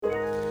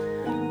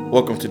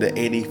Welcome to the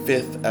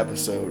 85th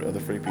episode of the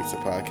Free Pizza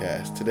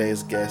Podcast.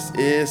 Today's guest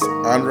is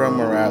Andra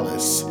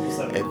Morales,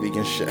 a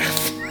vegan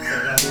chef.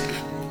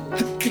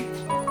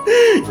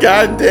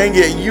 God dang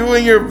it, you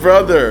and your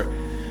brother.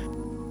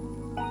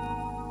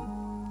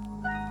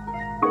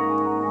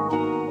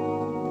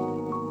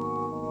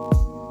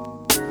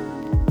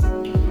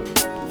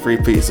 Free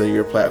Pizza,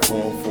 your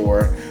platform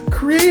for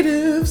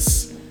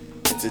creatives.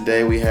 And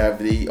today we have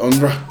the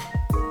Andra,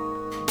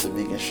 the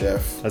vegan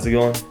chef. How's it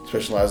going?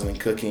 Specializing in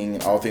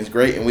cooking, all things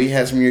great. And we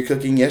had some of your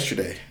cooking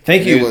yesterday.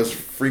 Thank you. It was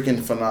freaking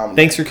phenomenal.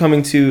 Thanks for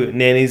coming to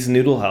Nanny's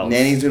Noodle House.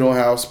 Nanny's Noodle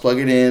House, plug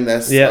it in.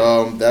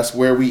 That's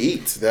where we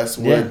eat. That's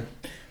where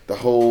the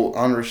whole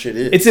Andra shit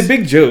is. It's a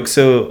big joke.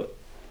 So,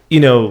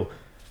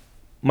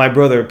 my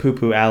brother, Poo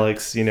Poo,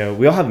 Alex, we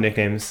all have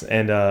nicknames.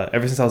 And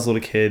ever since I was a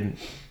little kid,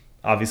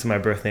 obviously my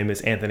birth name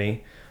is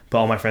Anthony. But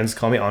all my friends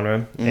call me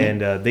Andra. Mm-hmm.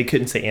 And they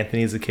couldn't say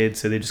Anthony as a kid,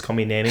 so they just call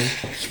me Nanny.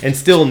 And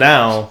still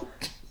now,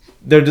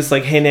 they're just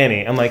like, hey,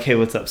 Nanny. I'm like, hey,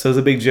 what's up? So it's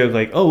a big joke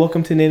like, oh,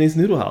 welcome to Nanny's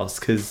Noodle House.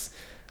 Because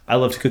I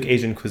love to cook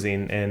Asian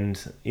cuisine.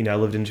 And, I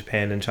lived in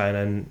Japan and China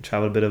and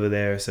traveled a bit over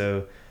there.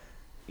 So,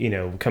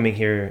 coming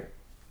here,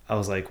 I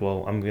was like,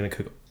 well, I'm going to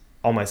cook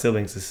all my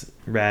siblings this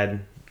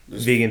rad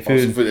vegan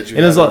food. That you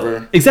and it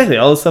was exactly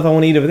all the stuff I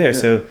want to eat over there. Yeah.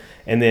 So,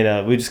 and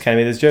then we just kind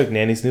of made this joke,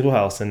 Nanny's Noodle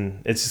House.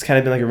 And it's just kind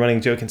of been like a running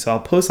joke. And so I'll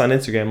post on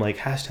Instagram, like,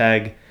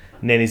 hashtag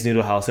Nanny's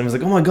Noodle House. And I was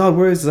like, oh my God,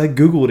 where is this? I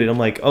Googled it. I'm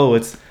like, oh,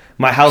 it's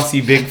my house,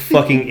 you big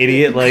fucking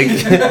idiot. Like,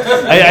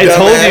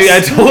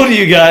 I told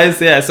you guys.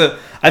 Yeah. So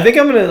I think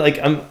I'm going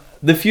to,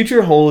 the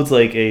future holds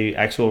like a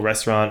actual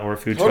restaurant or a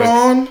food truck.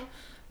 Hold on.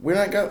 We're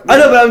not going I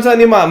know, but I'm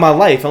telling you my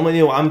life. I'm letting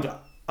you know what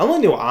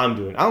I'm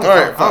doing.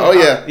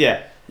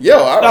 Yeah.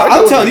 Yo,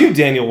 I'm telling you,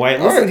 Daniel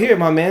White. Listen here,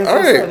 my man. All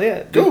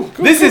right. Go.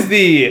 This is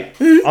the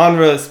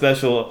Andra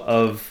special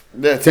of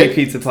Free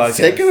Pizza Podcast.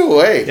 Take it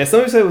away. Yeah, so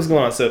let me say what's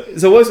going on.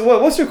 So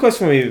what's your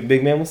question for me,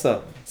 big man? What's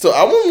up? So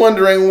I'm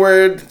wondering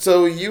where.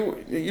 So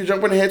you're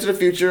jumping ahead to the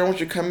future. I want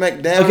you to come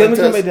back down. Okay, let me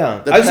come back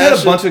down. I just had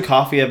a bunch of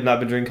coffee. I've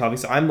not been drinking coffee,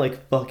 so I'm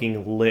like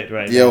fucking lit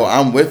right now. Yo,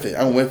 I'm with it.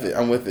 I'm with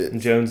it.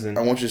 Jonesing.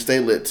 I want you to stay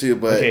lit too,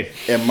 but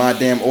in my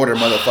damn order,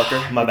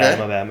 motherfucker. My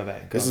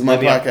bad. This is my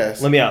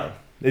podcast. Let me out.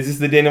 Is this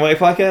the Daniel White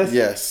podcast?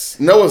 Yes.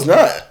 No, it's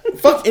not.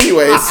 Fuck.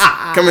 Anyways,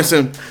 coming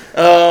soon.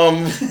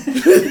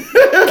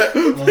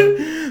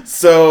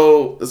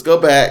 So let's go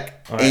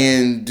back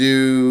and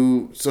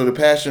do the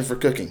passion for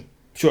cooking.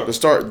 Sure. To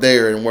start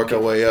there and work our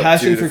way up.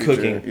 Passion to for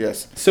cooking.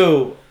 Yes.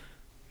 So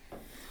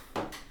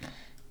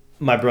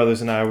my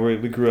brothers and I we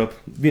grew up,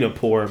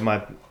 poor.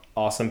 My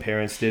awesome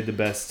parents did the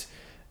best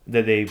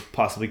that they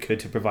possibly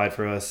could to provide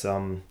for us.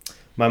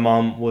 My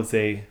mom was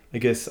I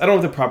guess, I don't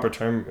know what the proper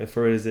term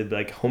for it is,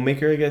 like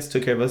homemaker, I guess,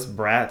 took care of us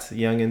brats,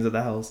 youngins of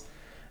the house.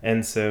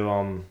 And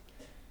so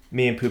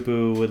me and Poo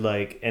Poo would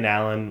and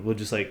Alan would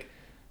just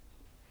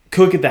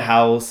cook at the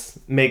house,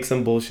 make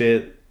some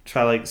bullshit,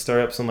 try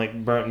stir up some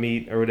burnt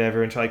meat or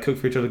whatever and try to cook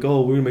for each other.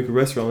 We're going to make a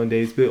restaurant one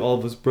day. It's all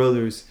of us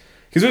brothers.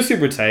 Because we're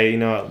super tight,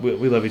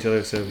 we love each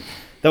other. So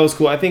that was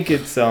cool. I think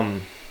it's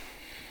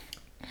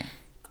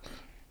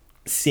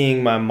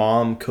seeing my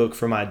mom cook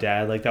for my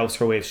dad, that was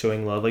her way of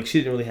showing love. She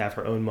didn't really have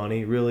her own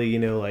money, really,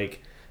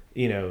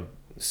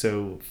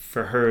 so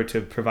for her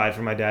to provide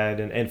for my dad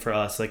and for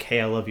us,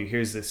 hey, I love you,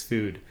 here's this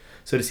food.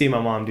 So to see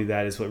my mom do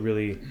that is what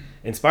really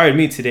inspired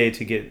me today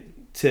to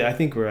get to, I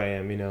think, where I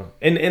am,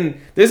 and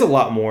there's a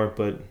lot more,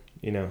 but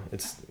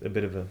it's a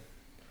bit of a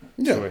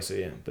story,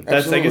 so but that's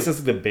absolutely. I guess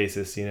that's the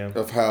basis,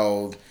 of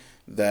how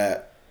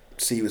that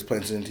seed was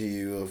planted into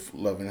you of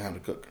loving how to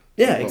cook.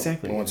 Yeah,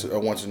 exactly. I want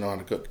to know how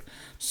to cook.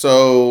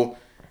 So,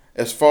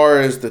 as far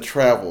as the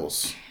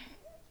travels,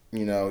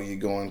 you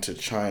going to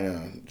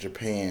China,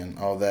 Japan,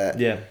 all that.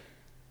 Yeah.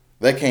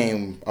 That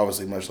came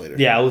obviously much later.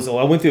 Yeah, I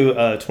went through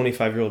a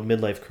 25-year-old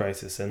midlife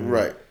crisis, and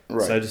right.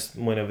 So I just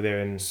went over there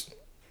and.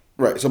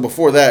 Right. So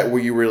before that, were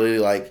you really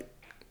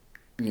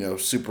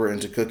super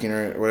into cooking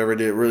or whatever?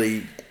 Did it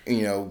really,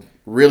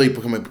 really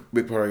become a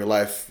big part of your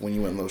life when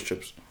you went on those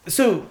trips?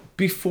 So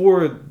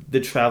before the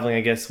traveling,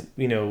 I guess,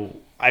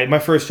 my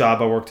first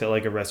job, I worked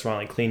at a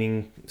restaurant,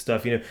 cleaning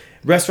stuff.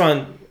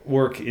 Restaurant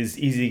work is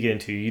easy to get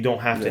into. You don't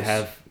have to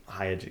have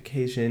high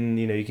education.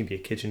 You can be a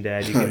kitchen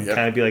dad. You can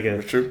kind of be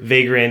a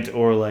vagrant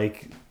or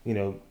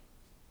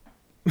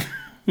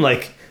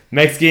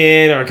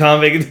Mexican or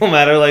convict. It don't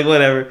matter,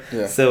 whatever.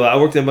 Yeah. So I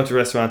worked at a bunch of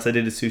restaurants. I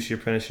did a sushi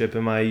apprenticeship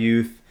in my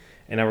youth,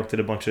 and I worked at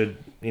a bunch of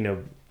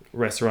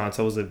restaurants.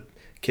 I was a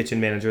kitchen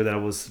manager that I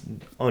was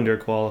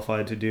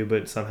underqualified to do,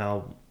 but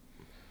somehow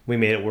we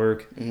made it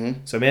work.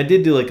 Mm-hmm. So I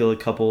did do a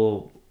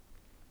couple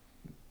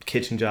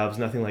kitchen jobs,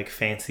 nothing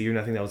fancy or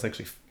nothing that was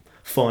actually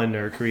fun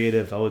or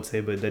creative, I would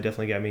say, but that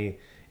definitely got me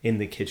in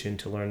the kitchen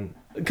to learn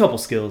a couple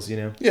skills,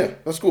 Yeah,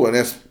 that's cool, and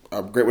that's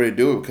a great way to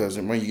do it because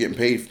when you're getting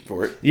paid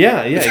for it.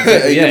 Yeah,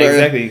 exactly.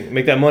 Exactly.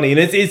 Make that money, and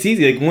it's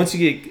easy. Once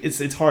you get,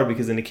 it's hard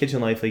because in the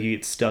kitchen life, you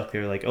get stuck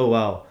there. Oh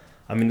wow,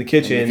 I'm in the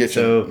kitchen,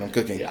 so I'm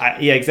cooking.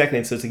 Yeah, exactly.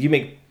 And so it's you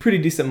make pretty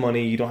decent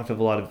money. You don't have to have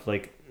a lot of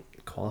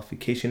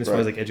qualification as far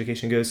as like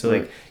education goes. So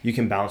like you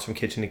can bounce from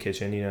kitchen to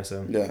kitchen, you know.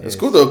 So yeah, it's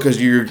cool though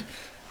because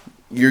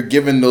you're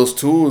given those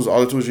tools,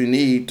 all the tools you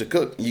need to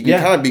cook. You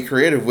can kind of be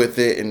creative with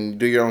it and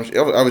do your own.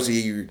 Obviously,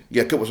 you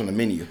cook what's on the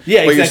menu.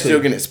 Yeah, but you're still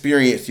getting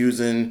experience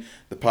using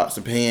the pots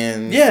and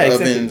pans,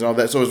 ovens, all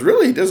that. So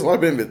there's a lot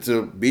of benefit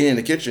to being in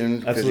the kitchen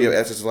because you have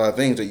access to a lot of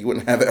things that you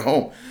wouldn't have at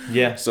home.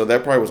 Yeah. So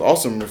that probably was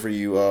awesome for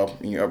you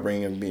in your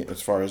upbringing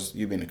as far as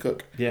you being a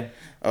cook. Yeah.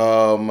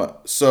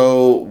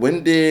 So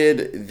when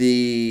did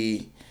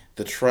the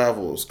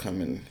travels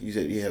come in? You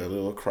said you had a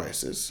little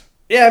crisis.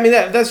 Yeah, I mean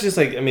that's just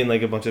like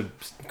a bunch of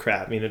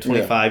crap.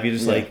 25, you're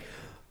just like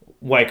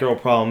white girl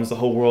problems. The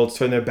whole world's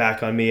turned their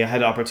back on me. I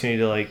had the opportunity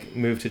to like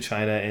move to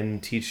China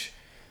and teach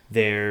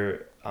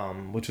there,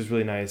 which was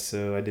really nice.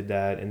 So I did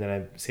that, and then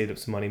I saved up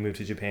some money, moved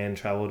to Japan,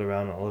 traveled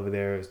around all over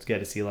there, got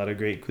to see a lot of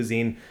great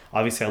cuisine.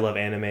 Obviously, I love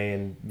anime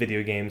and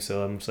video games,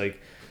 so I'm just like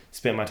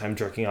spent my time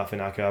jerking off in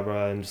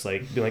Akihabara and just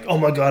like being like, oh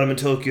my god, I'm in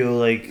Tokyo.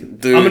 Like,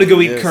 dude, I'm gonna go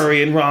eat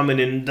curry and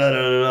ramen and da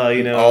da da da.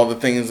 You know, all the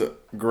things.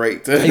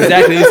 Great.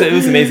 Exactly. It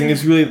was amazing.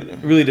 It's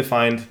really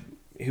defined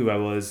who I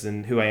was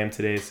and who I am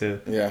today. So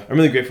yeah, I'm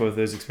really grateful with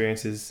those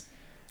experiences.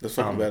 That's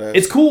fucking badass.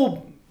 It's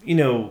cool,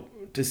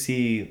 to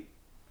see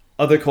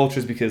other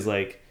cultures because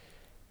like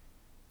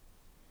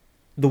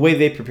the way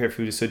they prepare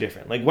food is so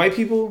different. Like white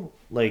people,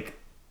 like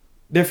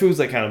their food's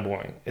like kind of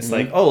boring. It's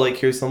like, oh, like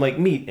here's some like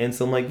meat and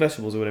some like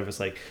vegetables or whatever.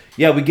 It's like,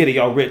 yeah, we get it.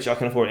 Y'all rich. Y'all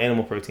can afford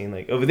animal protein.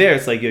 Like over there,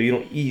 it's like, yo, you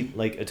don't eat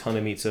like a ton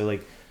of meat. So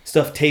like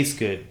stuff tastes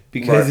good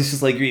because it's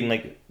just like you're eating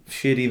like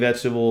shitty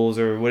vegetables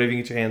or whatever you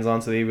get your hands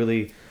on. So they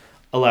really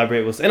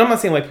elaborate with. And I'm not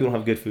saying white people don't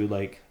have good food.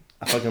 Like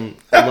I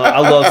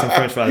love some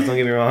French fries. Don't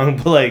get me wrong,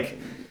 but like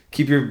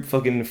keep your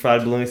fucking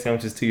fried bologna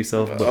sandwiches to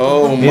yourself. But,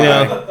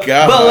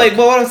 God! But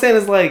what I'm saying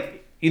is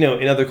like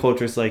in other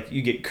cultures like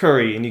you get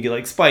curry and you get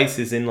like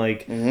spices and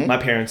like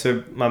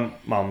my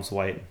mom's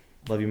white.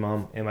 Love you,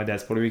 mom, and my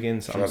dad's Puerto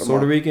Rican, so I'm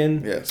Puerto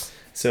Rican. Yes.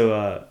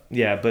 So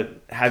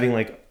but having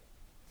like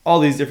all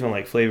these different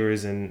like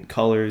flavors and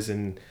colors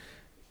and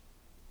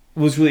it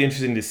was really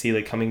interesting to see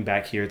like coming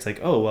back here. It's like,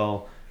 oh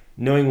well,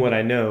 knowing what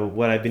I know,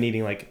 what I've been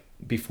eating like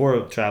before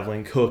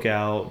traveling,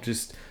 Cookout,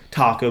 just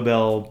Taco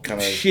Bell, kind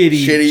of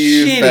shitty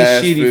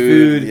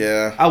food.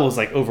 Yeah, I was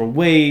like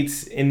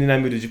overweight, and then I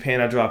moved to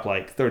Japan. I dropped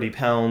like 30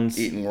 pounds.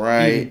 Eating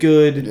right, eating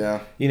good.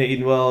 Yeah,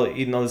 eating well,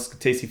 eating all this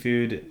tasty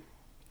food.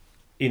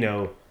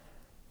 It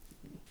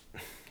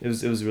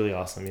was really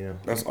awesome.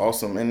 That's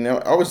awesome, and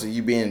obviously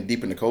you being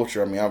deep in the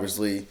culture. I mean,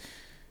 obviously.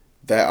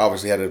 That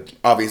obviously had an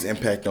obvious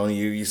impact on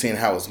you. You seeing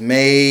how it's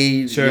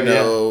made,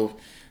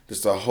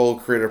 just a whole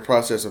creative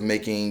process of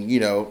making,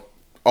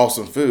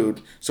 awesome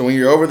food. So when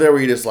you're over there,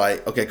 where you're just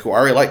like, okay, cool, I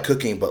already like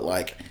cooking, but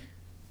like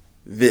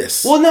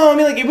this. Well, no, I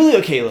mean, like it really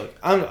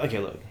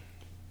look.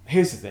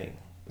 Here's the thing.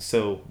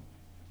 So,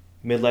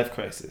 midlife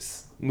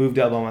crisis, moved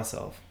out by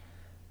myself.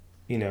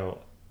 One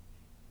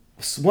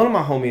of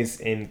my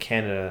homies in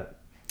Canada,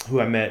 who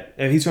I met,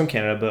 he's from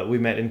Canada, but we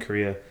met in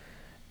Korea.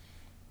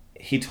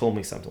 He told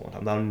me something one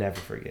time that I'll never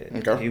forget.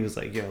 Okay. He was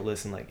like, yo,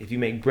 listen, like, if you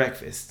make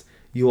breakfast,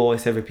 you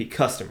always have repeat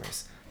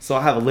customers. So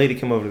I'll have a lady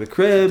come over to the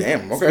crib,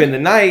 spend the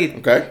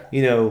night,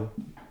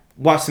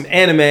 watch some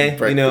anime,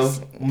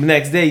 breakfast.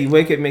 Next day you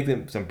wake up, make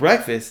them some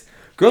breakfast.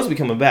 Girls be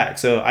coming back.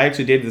 So I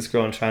actually dated this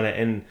girl in China,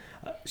 and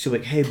she was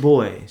like, hey,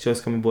 boy. She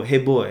was coming, boy. Hey,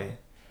 boy.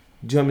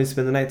 Do you want me to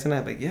spend the night tonight?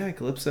 I'm like, yeah,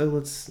 Calypso,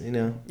 let's, that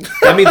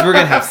means we're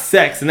going to have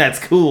sex, and that's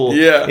cool.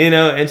 Yeah.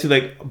 And she's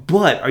like,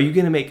 but are you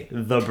going to make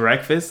the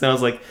breakfast? And I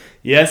was like,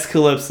 yes,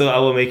 Calypso, I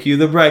will make you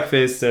the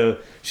breakfast. So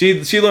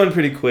she learned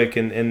pretty quick,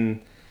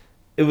 and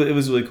it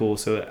was really cool.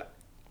 So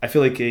I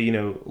feel like,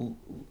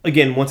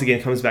 once again,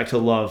 it comes back to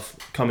love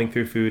coming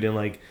through food and,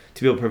 like,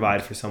 to be able to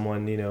provide for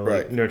someone,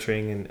 like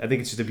nurturing. And I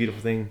think it's just a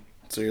beautiful thing.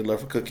 So your love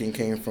for cooking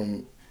came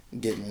from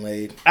getting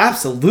laid.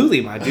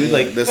 Absolutely, my dude.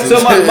 Like,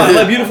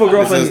 my beautiful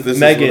girlfriend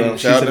Megan,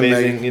 she's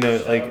amazing.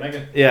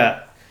 Megan.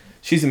 Yeah,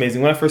 she's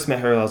amazing. When I first met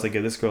her, I was like,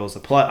 yeah, this girl's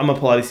I'm a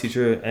Pilates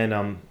teacher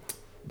and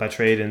by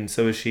trade, and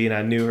so is she. And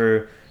I knew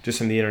her just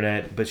from the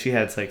internet, but she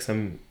had like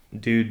some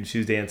dude she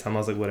was dating at the time. I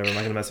was like, whatever, I'm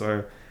not gonna mess with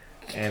her.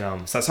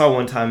 And so I saw her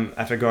one time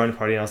after a garden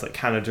party, and I was like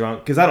kind of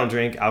drunk because I don't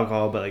drink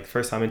alcohol, but like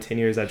first time in 10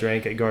 years I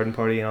drank at a garden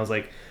party, and I was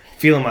like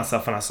feeling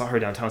myself. And I saw her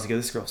downtown. I was like,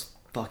 this girl's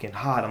fucking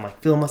hot. I'm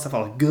like feeling myself.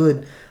 I was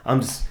good.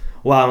 I'm just.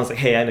 Wow, I was like,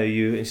 hey, I know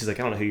you. And she's like,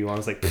 I don't know who you are. I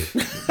was like,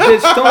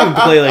 bitch, don't even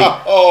play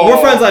like, we're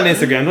friends on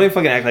Instagram. Don't even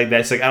fucking act like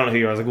that. She's like, I don't know who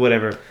you are. I was like,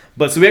 whatever.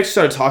 But so we actually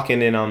started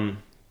talking, and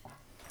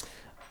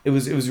it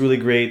was really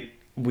great.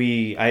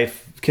 I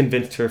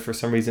convinced her for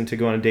some reason to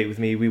go on a date with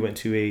me. We went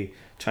to a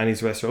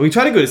Chinese restaurant. We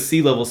tried to go to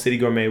Sea Level City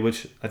Gourmet,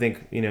 which I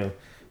think,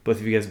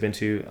 both of you guys have been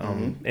to.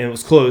 And it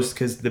was closed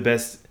because the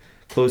best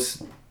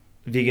close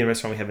vegan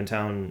restaurant we have in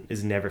town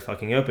is never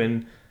fucking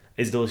open.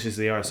 As delicious as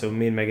they are. So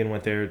me and Megan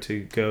went there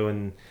to go,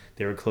 and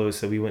they were closed.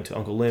 So we went to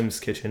Uncle Lim's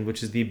Kitchen,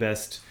 which is the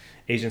best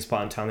Asian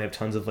spot in town. They have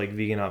tons of like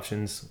vegan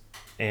options.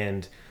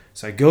 And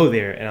so I go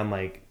there, and I'm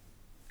like,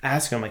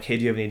 ask her, I'm like, hey,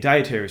 do you have any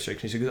dietary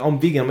restrictions? She goes, oh, I'm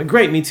vegan. I'm like,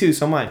 great, me too,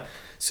 so am I.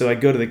 So I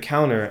go to the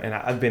counter, and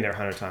I've been there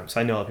 100 times,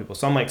 so I know all the people.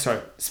 So I'm like,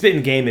 start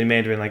spitting game in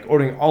Mandarin, like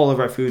ordering all of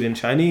our food in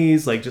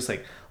Chinese, like just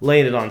like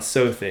laying it on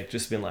so thick,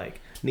 just being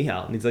like, ni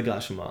hao, ni zhe ga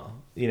shima,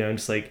 and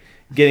just like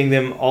getting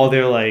them all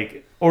there,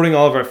 like ordering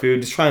all of our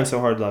food, just trying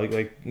so hard,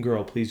 like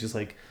girl, please just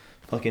like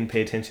fucking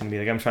pay attention to me.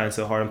 Like I'm trying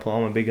so hard and pull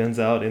all my big guns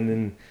out, and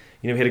then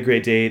we had a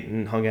great date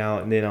and hung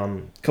out, and then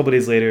a couple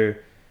days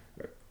later.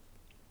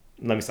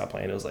 Let me stop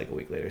playing. It was like a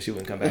week later. She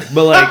wouldn't come back.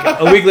 But like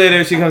a week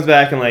later, she comes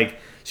back and like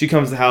she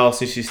comes to the house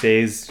and she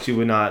stays. She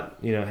would not,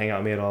 hang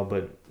out with me at all.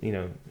 But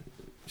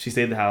she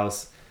stayed at the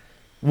house.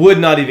 Would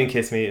not even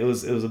kiss me. It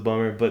was a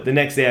bummer. But the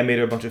next day, I made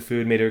her a bunch of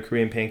food. Made her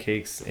Korean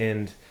pancakes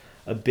and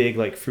a big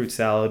like fruit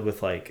salad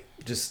with like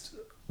just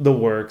the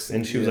works.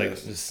 And she was like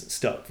just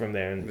stuck from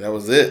there. And that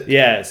was it.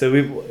 Yeah. So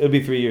it'll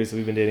be 3 years that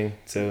we've been dating.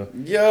 So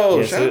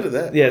shout out to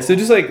that. Yeah. So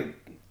just like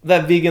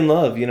that vegan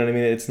love. You know what I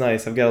mean? It's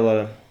nice. I've got a lot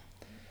of.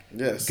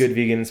 Yes. Good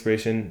vegan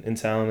inspiration in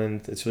town,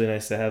 and it's really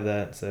nice to have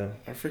that. So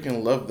I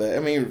freaking love that. I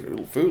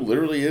mean, food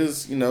literally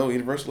is,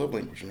 universal love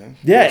language, man.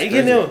 Yeah,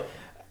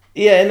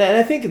 and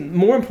I think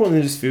more important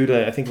than just food,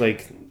 I think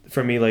like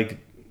for me, like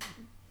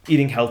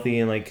eating healthy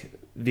and like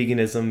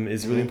veganism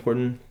is really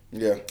important.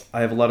 Yeah.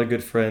 I have a lot of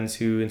good friends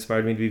who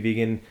inspired me to be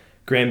vegan.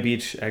 Graham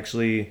Beach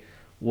actually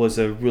was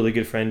a really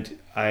good friend.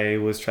 I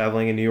was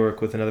traveling in New York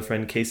with another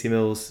friend, Casey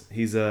Mills.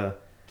 He's a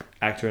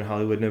actor in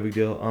Hollywood, no big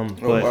deal.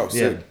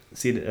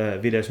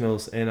 V-Dash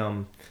Mills,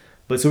 and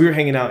but so we were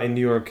hanging out in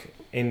New York,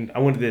 and I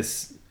went to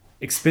this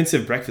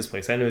expensive breakfast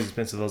place. I know it was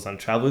expensive. I was on a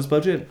traveler's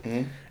budget,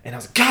 and I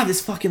was like, God,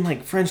 this fucking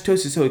like French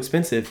toast is so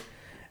expensive.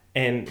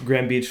 And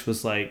Graham Beach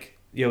was like,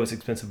 yo, it's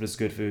expensive, but it's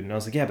good food. And I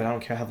was like, yeah, but I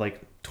don't care. I have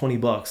like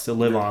 $20 to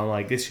live on.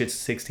 Like this shit's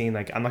 16.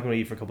 Like I'm not gonna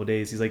eat for a couple of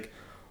days. He's like,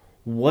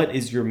 what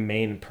is your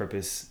main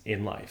purpose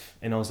in life?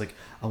 And I was like,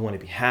 I want to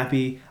be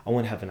happy. I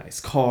want to have a nice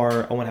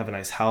car. I want to have a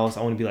nice house.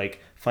 I want to be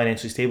like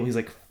financially stable. He's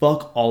like,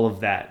 fuck all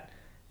of that.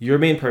 Your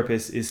main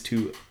purpose is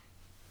to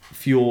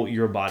fuel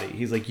your body.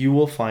 He's like, you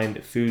will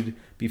find food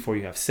before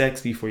you have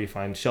sex, before you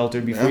find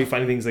shelter, before you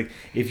find things. Like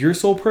if your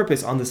sole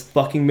purpose on this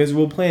fucking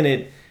miserable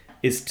planet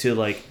is to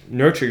like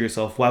nurture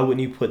yourself, why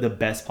wouldn't you put the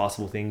best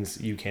possible things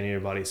you can in your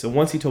body? So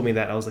once he told me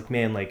that, I was like,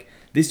 man, like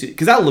this,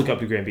 because I look up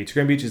to Graham Beach.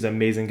 Graham Beach is an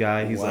amazing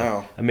guy. He's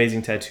like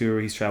amazing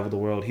tattooer. He's traveled the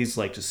world. He's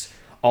like just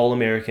all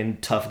American,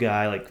 tough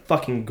guy, like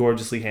fucking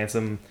gorgeously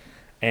handsome.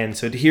 And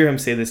so to hear him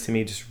say this to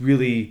me just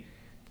really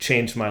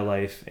changed my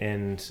life.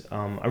 And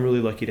I'm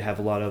really lucky to have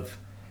a lot of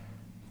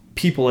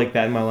people like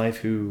that in my life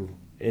who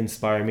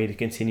inspire me to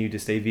continue to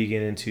stay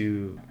vegan and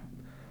to,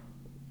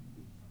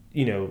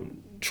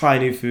 try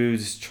new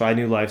foods, try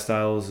new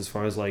lifestyles as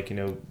far as like,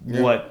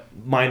 what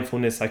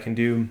mindfulness I can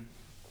do.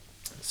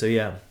 So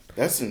yeah.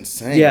 That's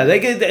insane.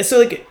 Yeah, so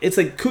like it's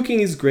like cooking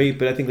is great,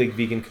 but I think like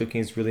vegan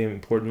cooking is really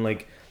important.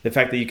 Like the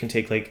fact that you can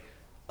take like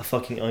a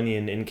fucking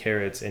onion and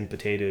carrots and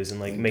potatoes and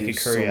like make a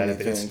curry out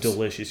of it. It's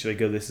delicious. You're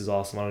like, oh, this is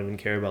awesome. I don't even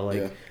care about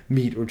like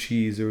meat or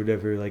cheese or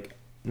whatever. Like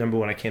number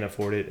one, I can't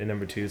afford it, and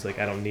number two is like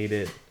I don't need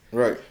it.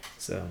 Right.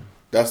 So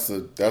that's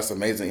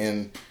amazing,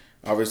 and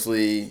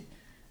obviously,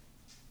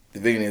 the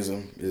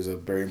veganism is a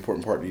very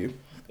important part to you.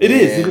 It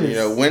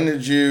is. When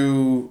did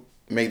you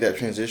make that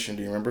transition?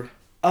 Do you remember?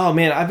 Oh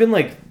man, I've been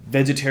like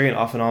vegetarian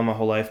off and on my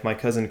whole life. My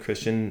cousin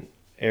Christian,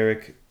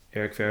 Eric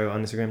Farrow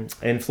on Instagram,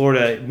 in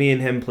Florida, me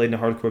and him played in a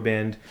hardcore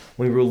band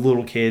when we were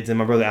little kids, and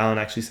my brother Alan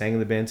actually sang in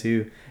the band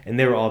too, and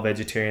they were all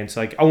vegetarian.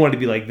 So like I wanted to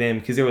be like them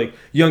because they were like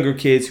younger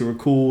kids who were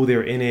cool, they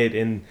were in it,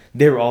 and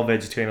they were all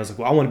vegetarian. I was like,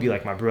 well, I want to be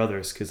like my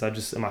brothers because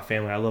in my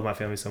family, I love my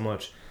family so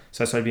much.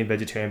 So I started being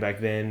vegetarian back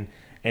then,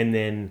 and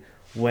then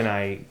when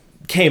I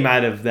came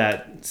out of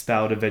that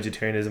spout of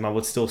vegetarianism, I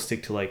would still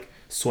stick to like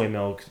soy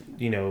milk,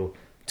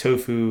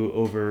 tofu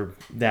over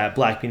that,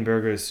 black bean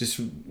burgers,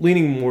 just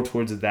leaning more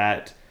towards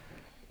that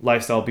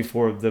lifestyle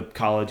before the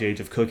college age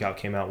of Cookout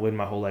came out, when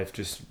my whole life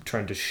just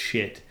turned to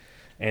shit.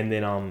 And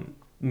then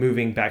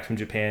moving back from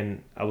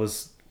Japan,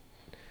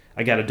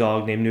 I got a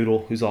dog named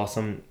Noodle, who's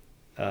awesome.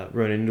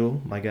 Ronan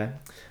Noodle, my guy.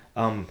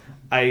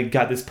 I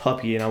got this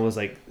puppy, and I was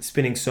like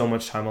spending so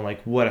much time on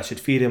like what I should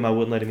feed him. I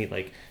wouldn't let him eat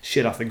like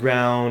shit off the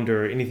ground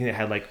or anything that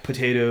had like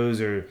potatoes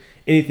or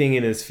anything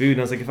in his food. And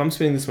I was like, if I'm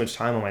spending this much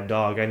time on my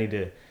dog, I need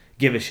to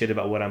give a shit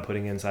about what I'm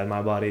putting inside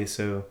my body.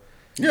 So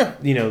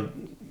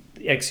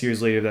X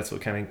years later, that's what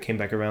kind of came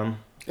back around.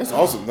 That's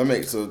awesome. That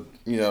makes a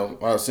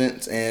lot of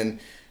sense, and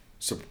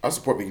I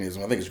support veganism.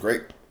 I think it's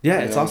great. Yeah,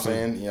 it's awesome. What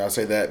I'm saying? I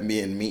say that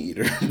me and meat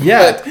eater.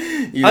 Yeah,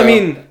 I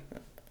mean,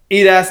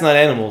 eat ass, not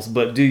animals,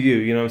 but do you?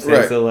 You know what I'm saying?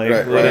 Right, so like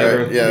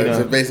whatever. Right. Yeah,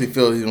 so basically,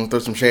 Phil, throw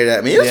some shade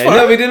at me. It's fine.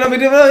 No, we did.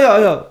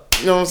 Yeah.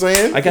 You know what I'm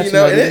saying? I got you.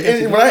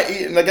 And when I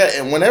eat,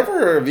 and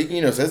whenever a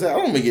vegan, says that, I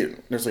don't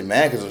get necessarily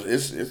mad because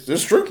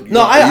it's true. You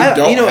don't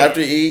have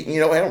to eat,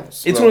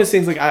 animals. It's one of those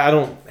things. Like I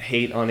don't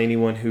hate on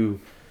anyone who,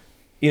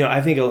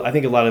 I think a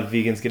lot of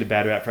vegans get a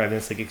bad rap for having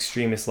this like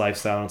extremist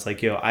lifestyle. And it's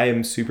like, I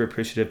am super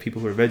appreciative of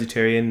people who are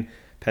vegetarian,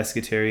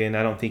 pescatarian.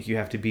 I don't think you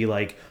have to be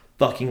like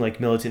fucking like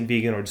militant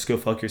vegan or just go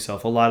fuck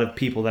yourself. A lot of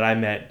people that I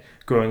met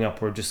growing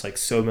up were just like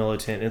so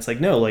militant. And it's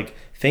like, no, like,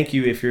 thank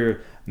you if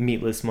you're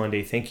meatless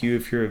Monday. Thank you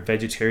if you're a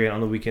vegetarian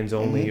on the weekends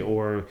only,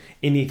 or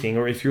anything.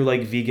 Or if you're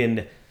like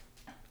vegan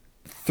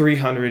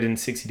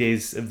 360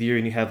 days of the year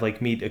and you have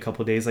like meat a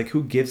couple of days, like,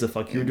 who gives a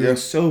fuck? You're doing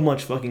so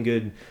much fucking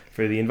good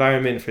for the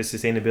environment, for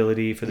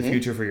sustainability, for the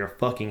future, for your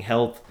fucking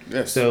health.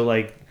 So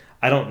like,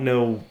 I don't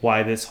know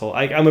why this whole,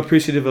 I'm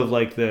appreciative of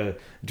like the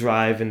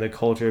drive and the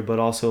culture, but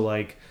also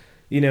like,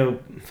 you know,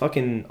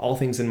 fucking all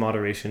things in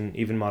moderation,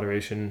 even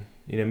moderation.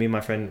 You know, me and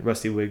my friend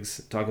Rusty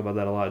Wiggs talk about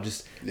that a lot.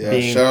 Just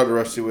being, shout out to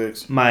Rusty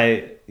Wiggs.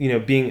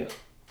 Being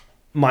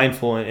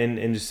mindful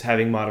and just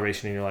having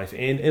moderation in your life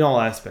in all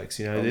aspects.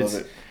 You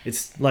know,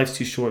 it's life's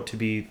too short to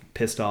be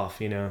pissed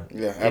off. You know.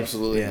 Yeah,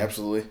 absolutely,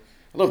 absolutely.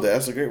 I love that.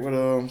 That's a great way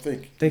to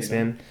think. Thanks,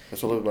 man.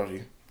 That's what I love about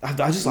you. I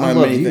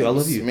love you. I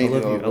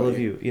love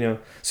you. You know.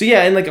 So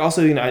yeah, and like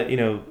also, you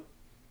know,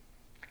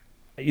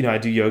 I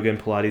do yoga and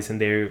Pilates, and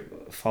they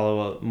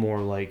follow a more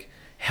like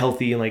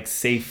healthy and like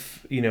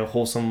safe, you know,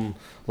 wholesome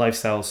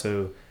lifestyle.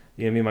 So,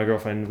 you know, me and my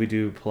girlfriend, we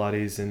do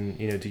Pilates and,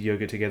 you know, do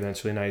yoga together.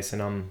 It's really nice.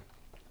 And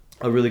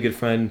a really good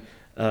friend,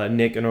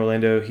 Nick in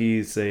Orlando,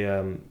 he's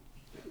a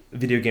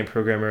video game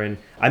programmer, and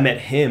I met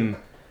him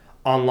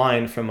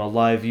online from a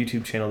live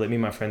YouTube channel that me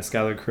and my friend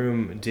Skylar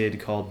Kroom did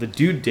called The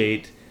Dude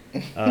Date.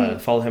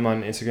 Follow him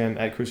on Instagram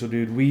at Crucial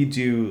Dude. We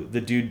do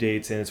the Dude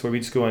Dates, and it's where we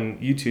just go on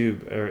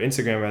YouTube or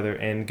Instagram rather,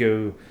 and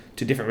go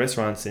to different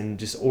restaurants and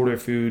just order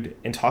food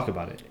and talk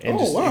about it. And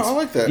I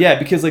like that. Yeah,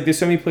 because like there's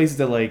so many places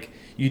that like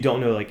you don't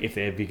know like if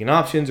they have vegan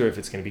options or if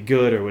it's gonna be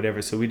good or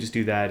whatever. So we just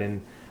do that,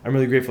 and I'm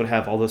really grateful to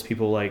have all those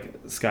people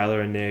like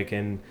Skylar and Nick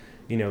and,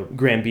 you know,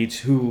 Graham Beach,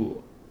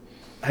 who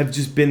have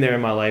just been there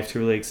in my life to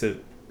really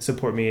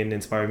support me and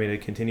inspire me to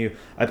continue.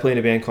 I play in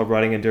a band called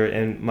Rotting in Dirt,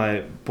 and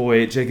my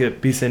boy Jacob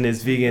Beeson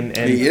is vegan.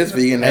 And he is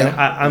vegan now. And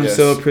I'm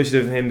so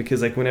appreciative of him,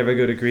 because like whenever I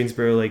go to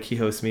Greensboro, like he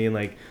hosts me, and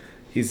like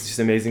he's just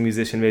an amazing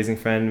musician, amazing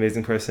friend,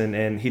 amazing person,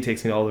 and he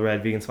takes me to all the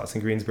rad vegan spots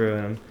in Greensboro,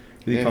 and I'm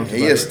really pumped.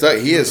 He is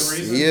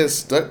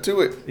stuck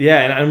to it.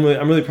 Yeah, and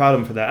I'm really proud of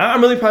him for that. I'm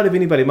really proud of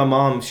anybody. My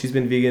mom, she's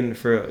been vegan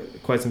for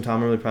quite some time.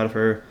 I'm really proud of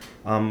her.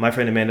 My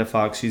friend Amanda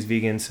Fox, she's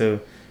vegan,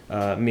 so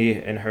me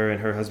and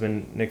her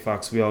husband Nick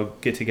Fox, we all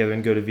get together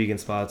and go to vegan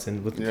spots,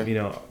 and with you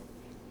know,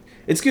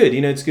 it's good.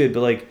 You know, it's good,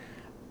 but like,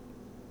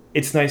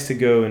 it's nice to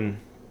go and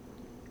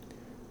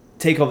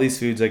take all these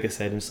foods, like I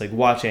said, and just like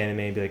watch anime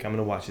and be like, I'm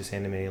gonna watch this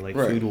anime, like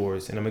Food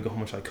Wars, and I'm gonna go home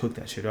and try to cook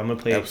that shit, or I'm gonna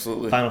play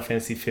Final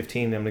Fantasy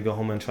 15, and I'm gonna go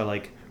home and try to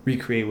like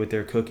recreate what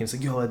they're cooking. It's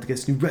like, yo, I get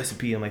this new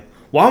recipe. I'm like,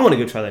 well, I want to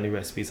go try that new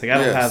recipe. It's like, I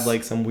don't have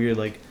like some weird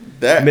like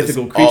that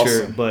mythical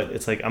creature, but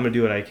it's like, I'm gonna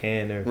do what I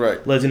can.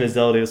 Or Legend of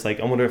Zelda, it's like,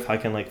 I wonder if I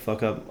can like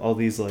fuck up all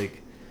these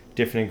like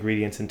different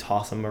ingredients and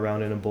toss them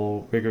around in a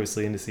bowl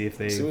rigorously and to see if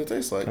they see what it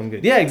tastes like. Come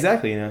good. Yeah,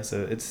 exactly. You know,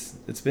 so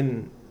it's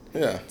been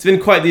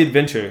quite the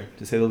adventure,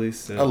 to say the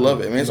least. So, I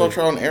love it. I mean, it's all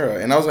trial and error.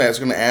 And I was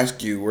going to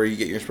ask you where you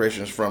get your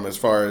inspirations from as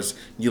far as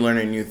you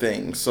learning new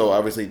things. So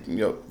obviously, you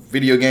know,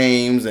 video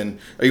games, and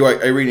are you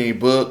reading any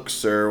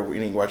books or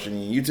watching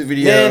any YouTube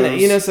videos? Man,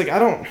 you know, it's like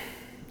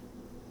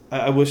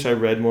I wish I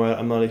read more.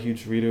 I'm not a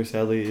huge reader,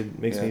 sadly. It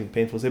makes me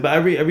painful to say. But I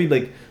read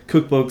like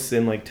cookbooks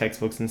and like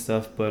textbooks and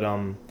stuff. But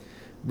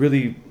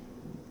really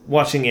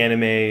watching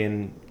anime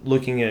and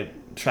looking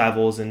at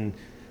travels and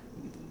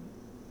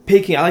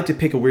I like to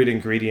pick a weird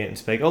ingredient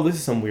and be like, oh, this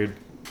is some weird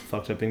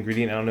fucked up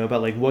ingredient I don't know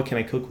about. Like, what can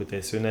I cook with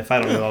this? And if I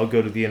don't know, I'll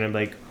go to the internet,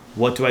 like,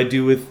 what do I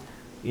do with,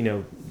 you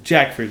know,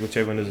 jackfruit, which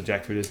everyone knows what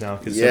jackfruit is now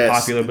because it's so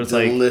popular. But it's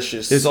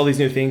delicious. Like, there's all these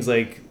new things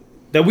like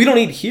that we don't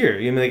eat here.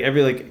 I mean, like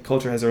every like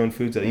culture has their own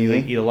foods that you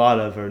like eat a lot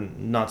of or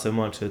not so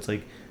much. So it's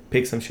like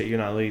pick some shit you're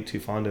not really too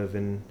fond of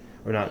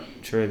or not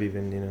sure of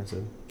even, you know.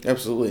 So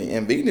absolutely,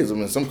 and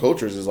veganism in some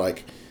cultures is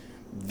like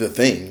the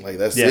thing. Like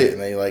that's it,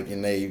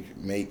 and they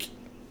make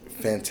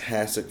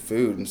fantastic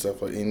food and stuff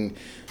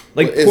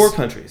poor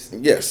countries.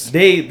 Yes,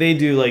 they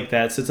do like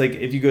that. So it's like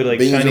if you go to like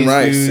beans Chinese and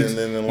rice, foods, and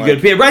then you go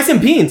to rice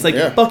and beans. Like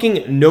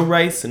fucking no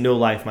rice, no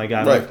life. My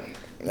God, right?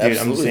 Like, dude,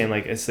 I'm just saying,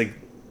 like it's like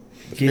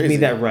give me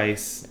that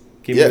rice,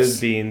 give me those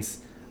beans.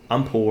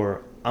 I'm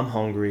poor. I'm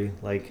hungry.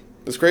 Like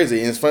it's crazy,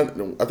 and it's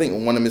fun. I think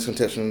one of the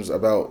misconceptions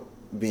about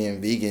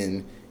being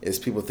vegan is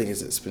people think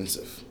it's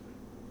expensive.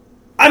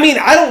 I mean,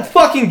 I don't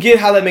fucking get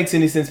how that makes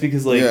any sense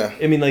because, like,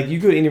 I mean, like, you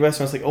go to any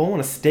restaurant, it's like, oh, I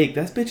want a steak.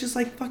 That bitch is,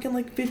 like, fucking,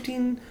 like,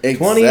 $15, $20, $30,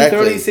 $60,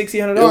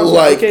 $100.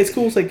 Like, okay, it's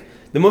cool. It's, like,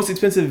 the most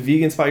expensive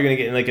vegan spot you're going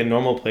to get in, like, a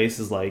normal place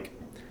is, like,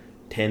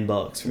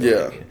 $10.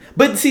 Yeah.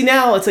 But, see,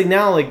 now, it's,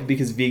 like,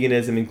 because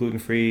veganism and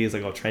gluten-free is,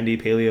 like, all trendy,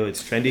 paleo,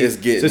 it's trendy.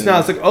 So it's now,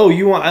 it's like, oh,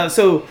 you want...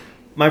 so,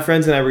 my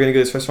friends and I were going to go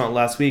to this restaurant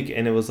last week,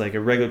 and it was, like, a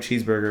regular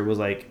cheeseburger was,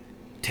 like,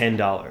 $10.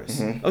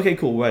 Mm-hmm. Okay,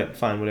 cool, right,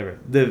 fine, whatever.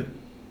 The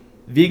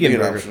vegan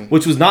burger, option,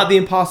 which was not the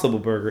Impossible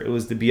Burger, it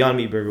was the Beyond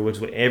Meat Burger, which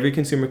is what every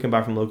consumer can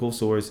buy from local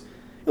stores.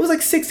 It was like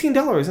 $16,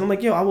 and I'm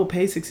like, yo, I will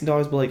pay $16,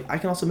 but like I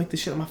can also make this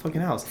shit at my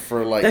fucking house.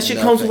 For like that shit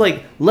comes with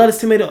like lettuce,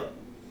 tomato,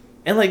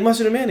 and like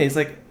mustard and mayonnaise,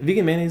 like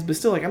vegan mayonnaise, but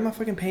still like I'm not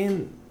fucking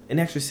paying an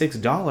extra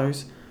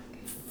 $6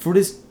 for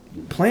this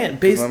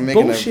plant-based I'm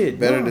making bullshit. a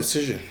better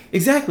decision.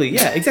 Exactly.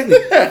 Yeah. Exactly.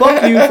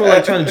 Fuck you for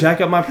like trying to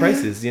jack up my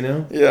prices. You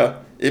know. Yeah.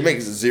 It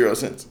makes zero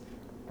sense.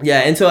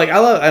 Yeah, and so like I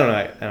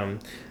don't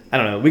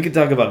know. We could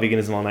talk about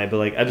veganism all night, but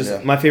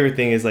like my favorite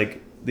thing is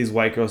like these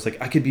white girls like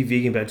I could be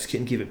vegan, but I just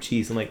couldn't give up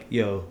cheese. I'm like,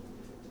 yo,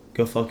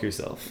 go fuck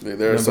yourself.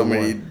 There are so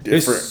many different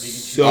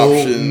There's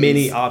so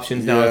many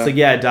options now. It's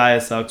like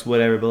diet sucks,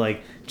 whatever, but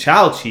like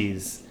chow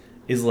cheese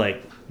is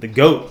like the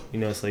goat.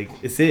 You know, it's like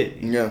it's it.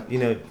 Yeah. You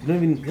know, you don't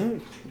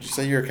even just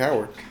say you're a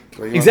coward.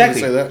 Like,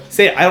 exactly.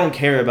 Say I don't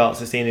care about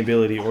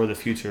sustainability or the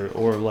future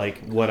or like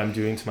what I'm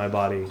doing to my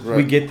body. Right.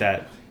 We get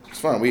that. It's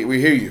fine. We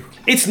hear you.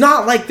 It's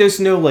not like there's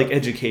no like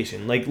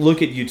education. Like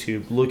look at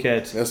YouTube. Look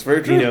at that's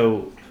very true. You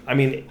know, I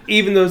mean,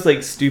 even those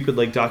like stupid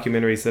like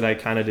documentaries that I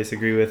kind of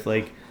disagree with,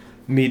 like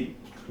Meat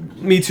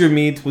Your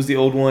Meat was the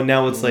old one.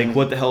 Now it's like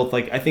What the Health.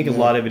 Like I think a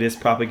lot of it is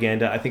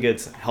propaganda. I think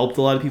it's helped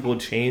a lot of people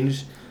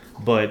change,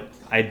 but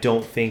I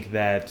don't think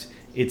that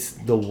it's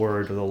the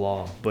word or the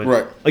law.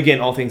 But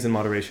again, all things in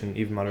moderation,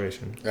 even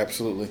moderation.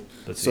 Absolutely.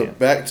 So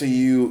back to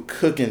you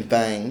cooking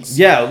things.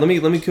 Yeah, let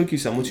me cook you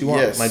something. What you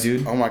want, my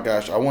dude? Oh my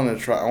gosh, I want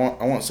to try.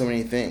 I want so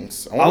many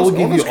things. I will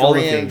give you all the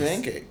things.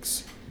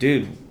 Pancakes.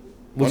 Dude,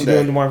 what you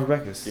doing tomorrow for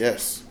breakfast?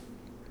 Yes.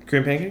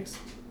 Korean pancakes?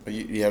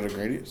 You have the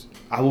ingredients?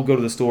 I will go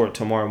to the store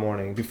tomorrow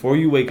morning before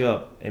you wake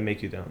up and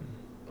make you them.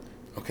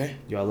 Okay.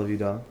 Yo, I love you,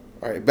 dog.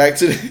 All right, back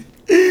to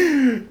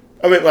the...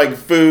 I mean, like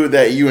food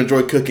that you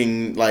enjoy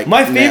cooking. Like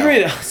my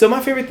favorite. So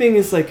my favorite thing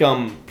is like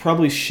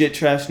probably shit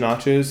trash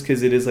nachos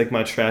because it is like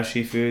my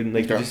trashy food.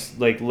 Like you just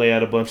like lay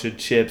out a bunch of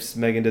chips.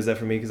 Megan does that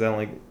for me because I don't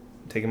like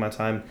taking my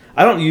time.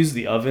 I don't use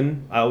the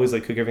oven. I always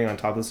like cook everything on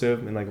top of the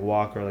stove in like a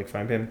wok or like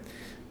frying pan,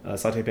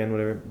 saute pan,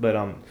 whatever.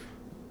 But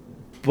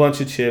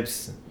bunch of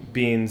chips,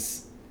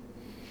 beans,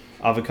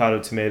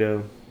 avocado,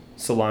 tomato,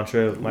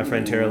 cilantro. My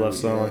friend Tara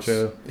loves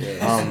cilantro.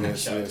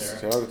 Yes.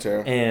 Shout out to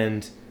Tara.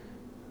 And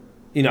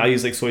you know, I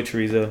use like soy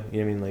chorizo. You know what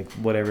I mean? Like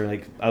whatever.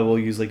 Like I will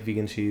use like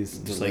vegan cheese.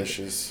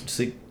 Delicious. Just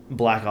like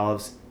black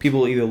olives.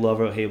 People either love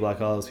or hate black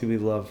olives. People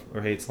either love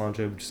or hate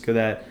cilantro. Just go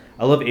that.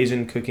 I love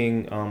Asian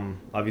cooking.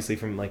 Obviously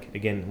from like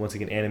once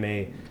again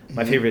anime.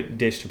 My favorite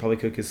dish to probably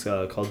cook is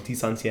called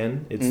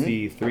Disantian. It's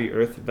the 3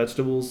 earth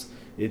vegetables.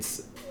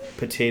 It's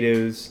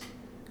potatoes,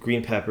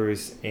 green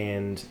peppers,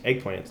 and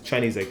eggplant.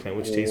 Chinese eggplant,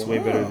 which tastes way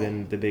better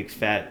than the big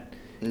fat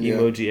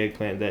emoji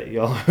eggplant that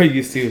y'all are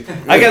used to.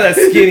 I got that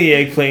skinny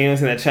eggplant, you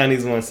know, that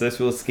Chinese one, so that's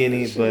real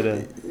skinny. But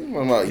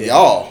what about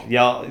y'all,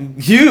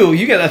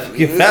 you got that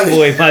fucking fat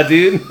boy, my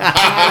dude.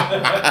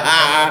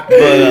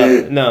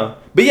 But no,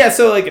 but yeah,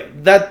 so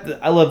like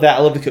that, I love that.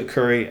 I love to cook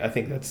curry. I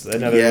think that's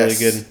another really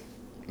good.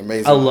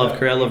 Amazing. I love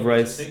curry. I love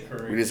rice.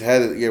 We just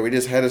had it. Yeah, we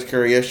just had this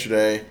curry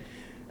yesterday.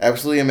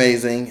 Absolutely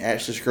amazing.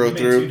 Actually scrolled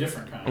through. 2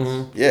 different kinds.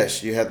 Mm-hmm.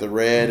 Yes, you had the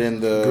red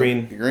and the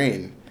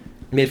green.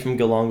 Made from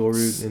galangal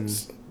root and.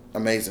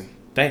 Amazing.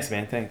 Thanks,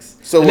 man. Thanks.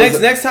 So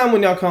next time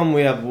when y'all come,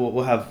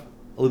 we'll have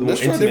a little more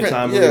intimate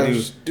time. Yeah,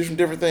 do some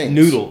different things.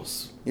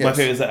 Noodles. Yes. My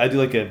favorite is I do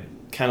like a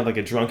kind of like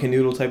a drunken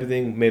noodle type of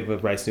thing made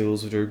with rice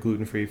noodles, which are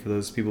gluten free for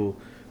those people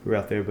who are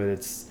out there. But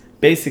it's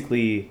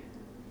basically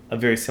a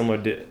very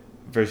similar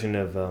version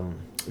of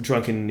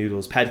drunken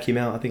noodles. Pad Kim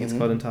Out, I think it's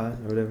called in Thai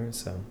or whatever.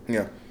 So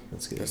yeah.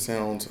 That's good. That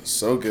sounds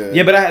so good.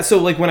 Yeah, but so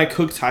like when I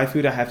cook Thai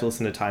food, I have to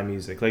listen to Thai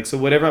music. Like so,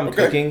 whatever I'm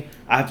cooking,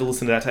 I have to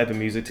listen to that type of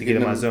music to get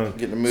in my zone.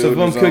 Get in the mood. So if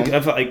I'm cooking,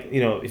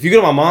 if you go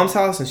to my mom's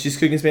house and she's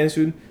cooking Spanish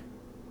food,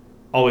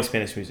 always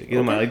Spanish music. You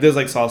don't mind. Like there's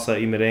like salsa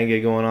y merengue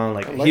going on.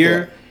 Like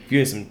here, if you're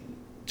in some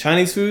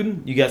Chinese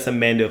food, you got some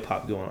mando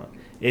pop going on.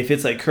 If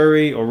it's like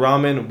curry or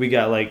ramen, we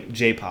got like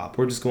J-pop.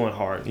 We're just going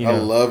hard. You know? I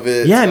love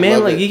it. Yeah,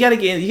 man. Like you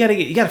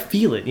gotta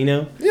feel it. You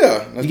know.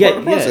 Yeah, that's part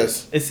of the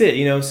process. Yeah, it's it.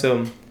 You know,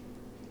 so.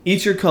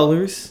 Eat your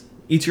colors.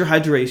 Eat your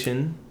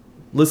hydration.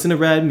 Listen to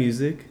rad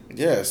music.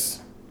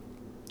 Yes.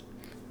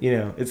 You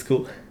know, it's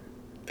cool.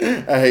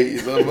 I hate you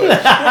so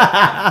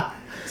much.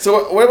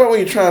 So what about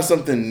when you try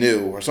something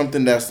new or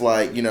something that's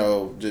like, you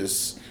know,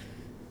 just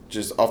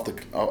off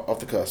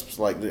the cusp?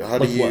 Like how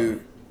do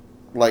you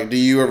do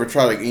you ever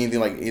try like anything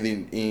like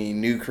any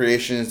new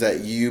creations that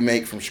you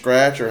make from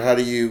scratch, or how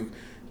do you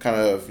kind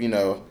of, you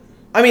know?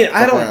 I mean,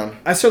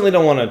 I certainly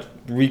don't want to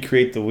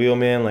recreate the wheel,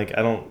 man. Like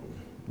I don't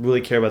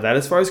really care about that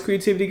as far as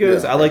creativity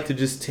goes. I like to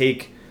just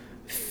take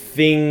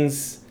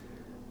things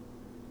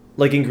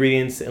like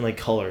ingredients and like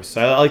colors.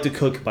 So I like to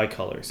cook by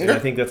colors. And I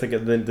think that's like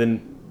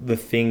the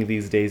thing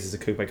these days is to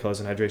cook by colors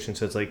and hydration.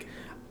 So it's like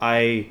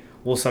I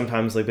will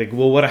sometimes like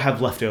well, what I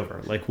have left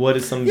over, like what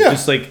is some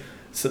just like,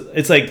 so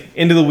it's like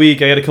end of the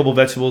week, I got a couple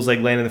vegetables like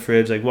laying in the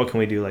fridge, like what can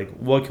we do, like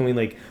what can we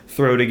like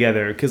throw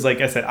together, because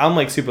like I said, I'm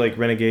like super like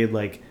renegade,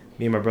 like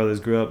me and my brothers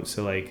grew up,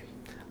 so like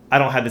I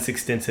don't have this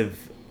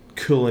extensive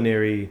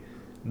culinary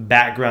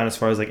background as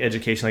far as like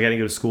education. Like I didn't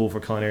go to school for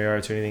culinary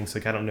arts or anything, so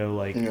like I don't know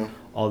like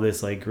all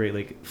this like great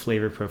like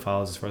flavor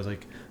profiles as far as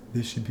like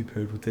this should be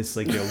paired with this,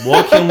 like, you know,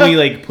 what can we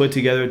like put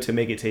together to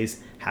make it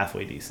taste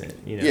halfway decent,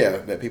 you know? Yeah,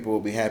 that people will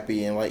be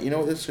happy and like, you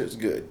know, this shit's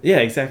good. Yeah,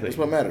 exactly. That's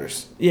what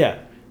matters. Yeah.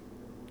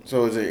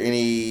 So is there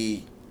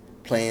any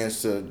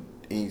plans to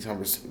any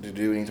time to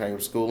do any type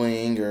of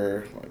schooling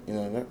or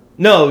that?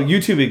 No,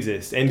 YouTube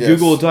exists and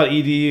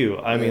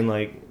Google.edu. I mean,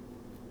 like,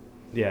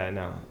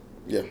 no.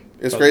 Yeah,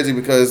 it's crazy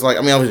because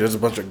obviously there's a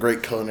bunch of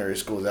great culinary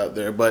schools out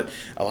there, but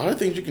a lot of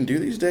things you can do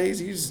these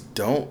days you just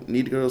don't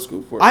need to go to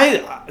school for.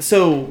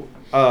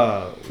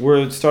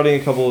 We're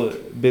starting a couple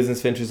of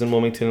business ventures in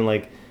Wilmington,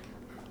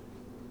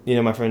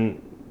 and my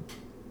friend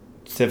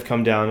have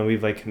come down and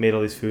we've made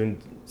all these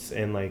foods,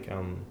 and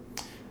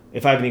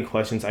if I have any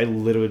questions, I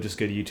literally just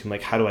go to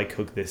YouTube, how do I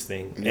cook this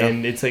thing? Yeah.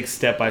 And it's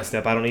step by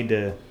step. I don't need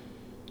to,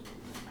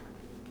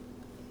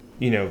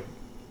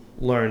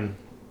 learn.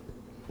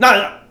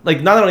 Not that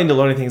I don't need to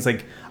learn anything. It's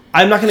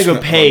I'm not going to go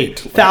pay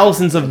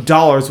thousands of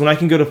dollars when I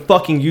can go to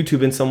fucking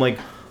YouTube and some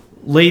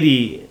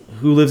lady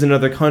who lives in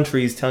other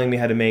countries telling me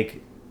how to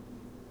make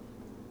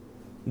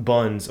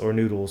buns or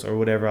noodles or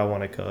whatever I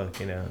want to cook,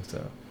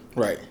 so.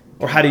 Right.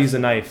 Or how to use a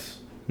knife.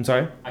 I'm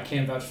sorry? I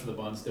can't vouch for the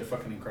buns. They're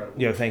fucking incredible.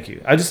 Yeah, thank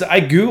you. I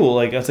Google,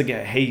 I was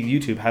hey,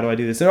 YouTube, how do I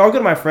do this? And I'll go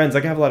to my friends.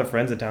 I have a lot of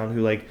friends in town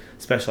who,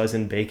 specialize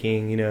in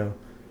baking,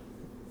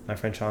 My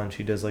friend Sean,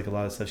 she does, a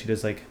lot of stuff. She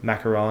does,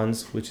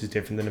 macarons, which is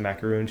different than a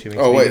macaroon. She makes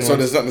so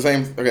it's not the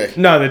same? Okay.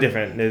 No, they're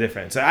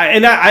different. So, I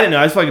didn't know.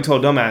 I just fucking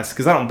told dumbass,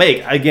 because I don't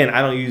bake. Again,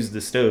 I don't use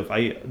the stove.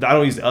 I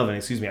don't use the oven,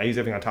 excuse me. I use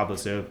everything on top of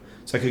the stove.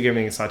 So I cook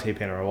everything in a saute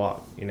pan or a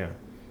wok,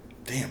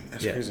 Damn,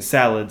 that's crazy.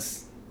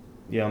 Salads.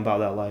 Yeah, I'm about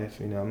that life.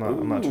 I'm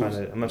not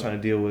trying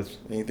to deal with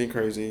anything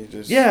crazy.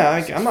 Just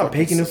I'm not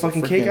baking no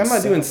fucking cake. I'm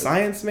not doing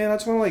science, man. I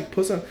just want to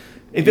put some.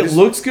 If it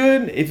looks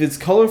good, if it's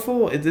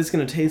colorful, it's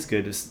gonna taste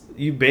good. Just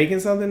you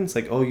baking something, it's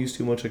you use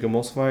too much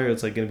emulsifier.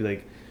 It's gonna be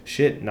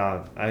shit.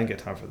 Nah, I ain't got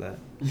time for that.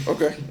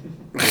 Okay.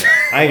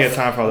 I ain't got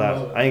time for all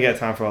that. I ain't got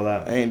time for all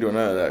that. I ain't doing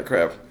none of that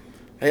crap.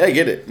 Hey, I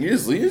get it. You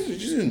just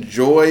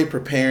enjoy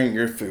preparing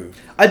your food.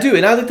 I do,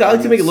 and I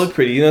like to make it look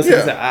pretty.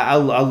 I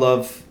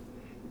love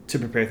to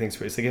prepare things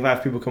for you. It's if I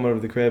have people come over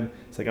to the crib,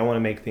 it's I want to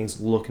make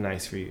things look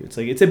nice for you. It's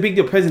it's a big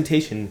deal.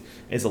 Presentation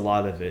is a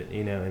lot of it,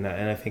 and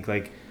I think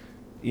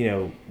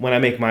when I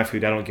make my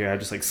food, I don't care. I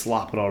just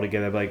slop it all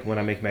together. But when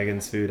I make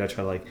Megan's food, I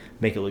try to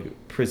make it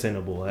look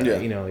presentable.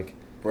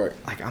 Right.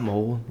 I'm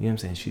old. You know what I'm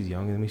saying? She's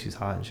younger than me. She's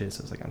hot and shit.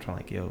 So it's I'm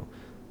trying yo,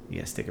 you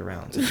gotta stick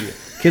around.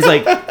 Because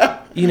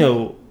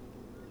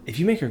if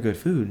you make her good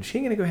food, she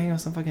ain't gonna go hang out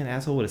with some fucking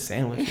asshole with a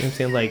sandwich. You know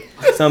what I'm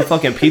saying? Some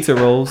fucking pizza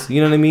rolls.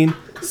 You know what I mean?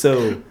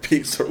 So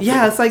pizza rolls.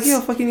 Yeah, it's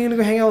fucking you gonna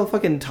go hang out with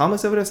fucking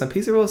Thomas over there, some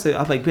pizza rolls. So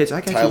I'm bitch,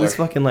 I got you this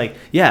fucking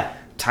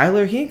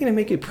Tyler, he ain't gonna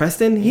make it.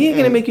 Preston, he ain't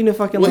gonna make you no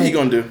fucking. What he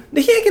gonna do?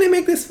 He ain't gonna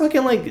make this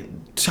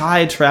fucking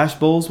chai trash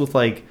bowls with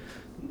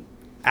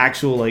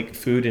actual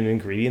food and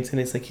ingredients in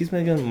it. It's he's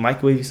gonna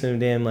microwave you some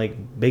damn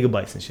bagel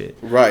bites and shit.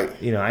 Right.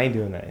 I ain't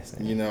doing that.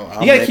 You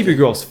gotta keep your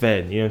girls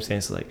fed. You know what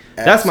I'm saying? So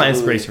that's my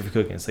inspiration for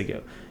cooking. It's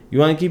you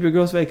want to keep your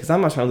girls fed? Because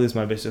I'm not trying to lose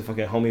my bitch to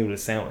fucking homie with a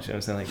sandwich. You know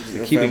what I'm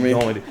saying? Keep it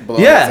going.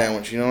 Bologna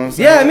sandwich. You know what I'm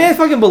saying? Yeah, man,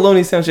 fucking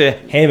bologna sandwich,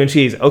 ham and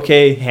cheese.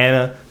 Okay,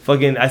 Hannah,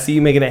 fucking, I see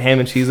you making that ham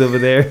and cheese over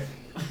there.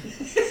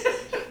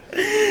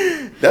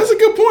 That's a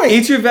good point.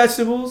 Eat your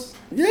vegetables.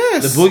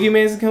 Yes. The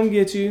boogeyman's come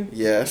get you.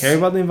 Yes. Care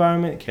about the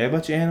environment. Care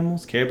about your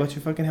animals. Care about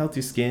your fucking health,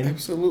 your skin.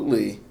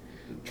 Absolutely.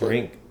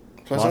 Drink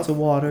lots of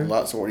water.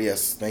 Lots of water.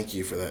 Yes. Thank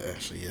you for that.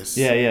 Actually, yes.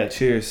 Yeah.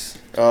 Cheers.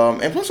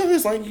 And plus,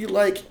 it's you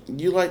like.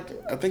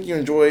 I think you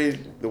enjoy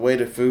the way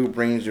the food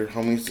brings your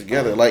homies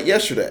together. Like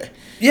yesterday.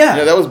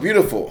 Yeah. That was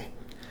beautiful.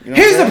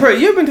 Here's the part.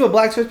 You ever been to a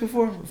black church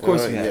before? Of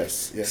course you have.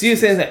 Yes. So you're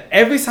saying that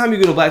every time you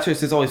go to a black church,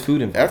 there's always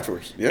food involved.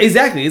 Afterwards. Yep.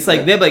 Exactly. It's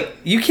they're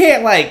you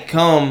can't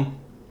come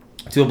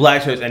to a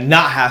black church and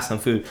not have some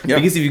food. Yep.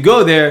 Because if you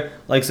go there,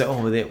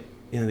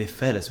 they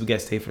fed us. We got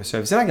to stay for the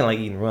service. They're not gonna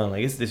eat and run.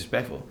 It's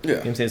disrespectful. Yeah. You know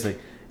what I'm saying?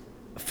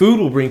 It's food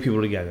will bring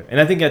people together, and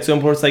I think that's so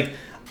important. It's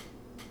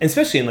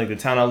especially in the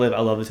town I live.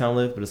 I love the town I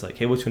live, but it's hey, what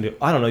you want to do?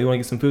 I don't know. You want to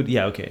get some food?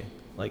 Yeah, okay.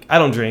 I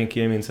don't drink.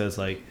 You know what I mean? So it's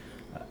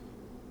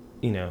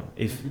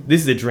if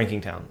this is a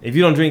drinking town, if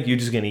you don't drink, you're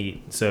just gonna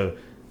eat. So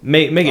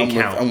make it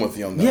count. I'm with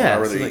you on that. Yeah, I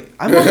really eat.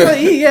 I'm not trying to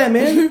eat. Yeah,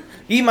 man.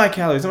 Eat my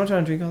calories. I'm not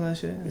trying to drink all that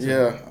shit.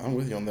 I'm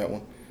with you on that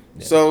one.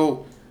 Yeah.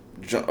 So,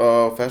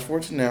 fast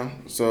forward to now.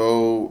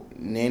 So,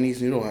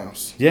 Nanny's Noodle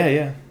House. Yeah.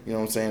 You know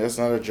what I'm saying? That's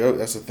not a joke.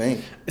 That's a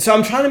thing. So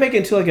I'm trying to make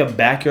it into a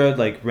backyard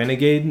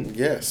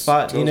renegade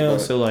spot. So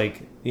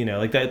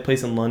that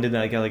place in London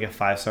that got a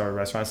 5-star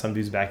restaurant, some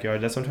dude's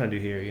backyard. That's what I'm trying to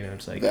do here.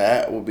 It's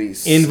that will be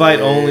invite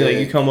sick. only.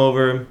 You come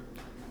over.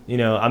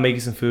 I'll make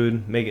you some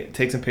food.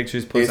 Take some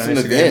pictures. Post on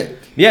Instagram. Event.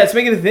 Yeah, it's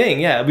making a thing.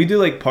 Yeah, we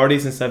do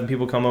parties and stuff, and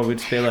people come over. We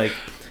just pay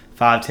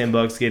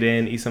 $5-10, get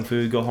in, eat some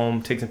food, go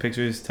home, take some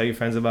pictures, tell your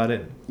friends about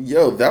it.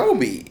 Yo, that would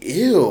be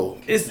ill.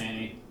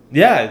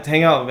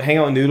 Hang out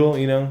with Noodle,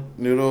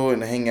 Noodle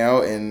and hang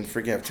out and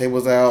freaking have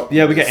tables out.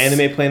 Yeah, we got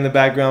anime playing in the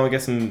background. We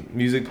got some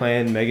music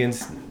playing.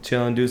 Megan's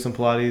chilling, doing some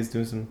Pilates,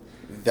 doing some.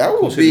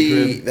 That would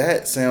be.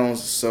 That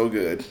sounds so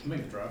good.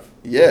 Make a drive.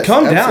 Yes,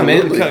 come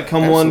absolutely. Down, man.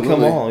 Come one,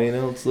 come all.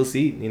 Let's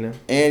eat.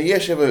 And you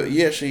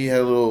actually had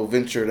a little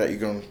venture that you're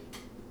gonna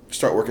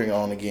start working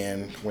on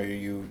again, where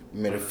you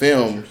made a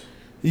film.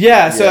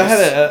 Yeah, so I had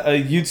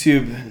a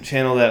YouTube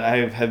channel that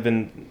I have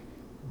been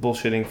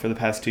bullshitting for the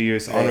past 2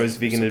 years. Honor's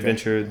Vegan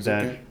Adventure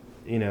that,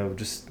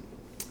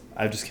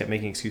 I just kept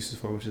making excuses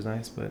for, which is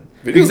nice. But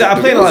because I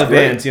play in a lot of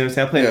bands, you know what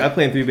I'm saying? I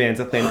play in 3 bands.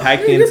 I play in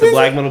Packing, it's a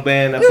black metal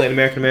band. I play in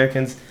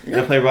Americans, and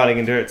I play Rotting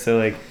in Dirt. So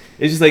like,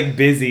 it's just like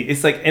busy.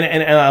 It's like,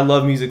 and I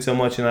love music so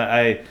much, and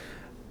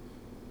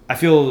I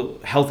feel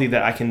healthy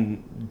that I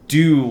can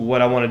do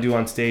what I want to do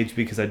on stage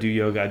because I do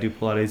yoga, I do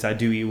Pilates, I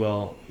do eat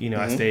well.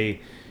 I stay,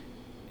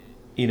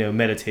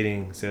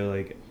 meditating. So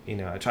like,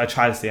 I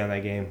try to stay on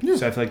that game. Yeah.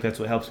 So I feel like that's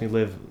what helps me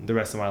live the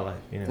rest of my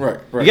life. Right.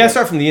 You gotta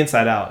start from the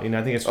inside out.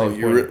 I think it's really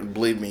important.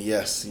 Believe me,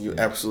 yes, you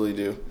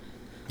absolutely do.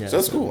 Yeah, so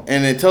that's cool.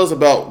 And it tells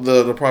about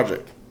the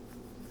project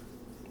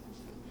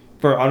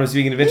for Honor's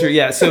Vegan Adventure.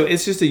 Yeah, so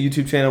it's just a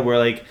YouTube channel where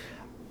like.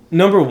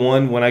 Number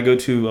one, when I go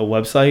to a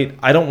website,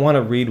 I don't want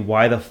to read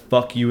why the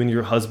fuck you and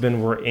your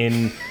husband were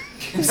in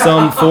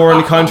some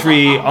foreign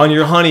country on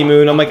your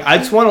honeymoon. I'm like, I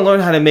just want to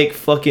learn how to make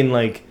fucking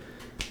like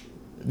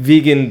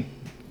vegan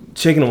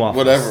chicken and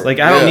waffles. Whatever. Like,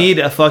 I don't need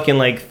a fucking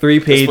like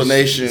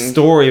 3-page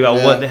story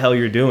about what the hell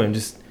you're doing.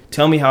 Just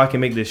tell me how I can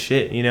make this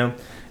shit,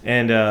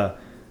 And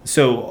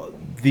so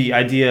the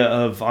idea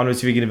of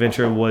Honor's Vegan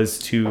Adventure was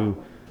to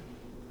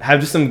have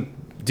just some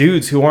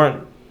dudes who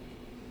aren't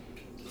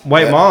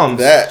white moms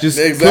just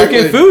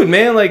cooking food,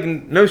 man. Like,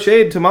 no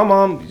shade to my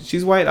mom.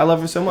 She's white. I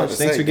love her so much.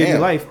 Thanks for giving me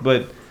life.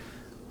 But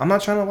I'm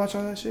not trying to watch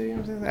all that shit. You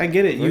know what I'm saying? I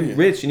get it. You're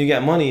rich and you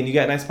got money and you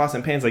got nice pots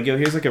and pans. Like, yo,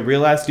 here's like a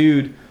real ass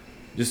dude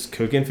just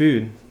cooking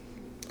food.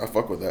 I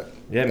fuck with that.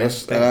 Yeah, man.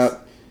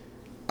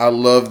 I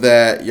love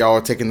that y'all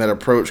are taking that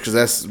approach because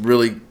that's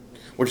really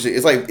what you see.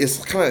 It's like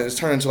it's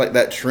turned into like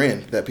that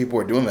trend that people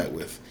are doing that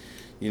with.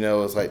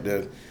 It's like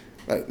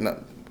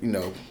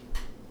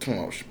come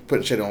on,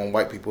 putting shit on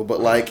white people, but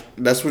like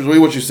that's really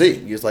what you see.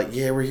 It's like,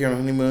 yeah, we're here on a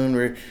honeymoon,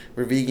 we're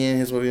vegan.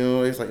 Here's what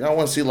It's like I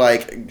want to see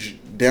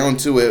like down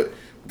to it.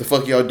 What the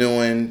fuck y'all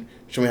doing?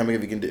 Show me how to make a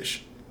vegan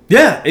dish.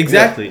 Yeah,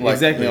 exactly,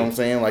 exactly. You know what I'm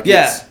saying? Like,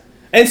 yeah.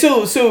 And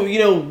so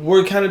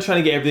we're kind of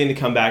trying to get everything to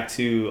come back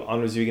to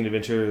Honor's Vegan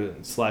Adventure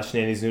 /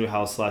 Nanny's Noodle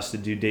House / The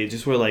Due Date.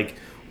 Just where like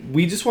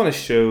we just want to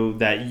show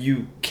that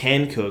you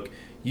can cook.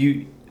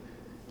 You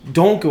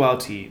don't go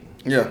out to eat.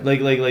 Yeah.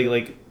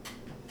 Like.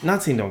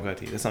 Not saying don't go out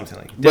to eat. That's not what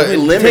I'm saying. But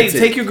limited.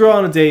 Take your girl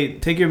on a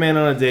date. Take your man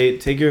on a date.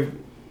 Take your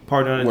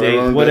partner on a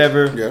date.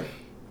 Whatever.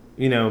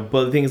 Yeah.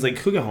 But the thing is, like,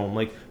 cook at home.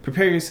 Like,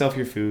 prepare yourself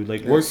your food.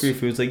 Like, work for your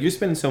food. It's like, you're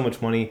spending so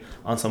much money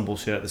on some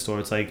bullshit at the store.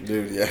 It's like,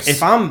 dude, yes.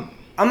 If I'm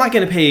not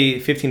going to pay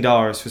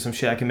 $15 for some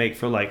shit I can make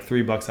for, like,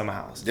 $3 at my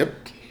house. Yep.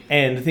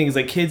 And the thing is,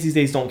 like, kids these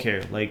days don't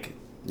care. Like,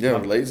 yeah,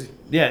 lazy.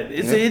 Yeah,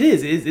 it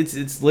is.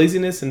 It's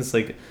laziness and it's,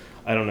 like,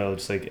 I don't know,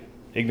 just, like,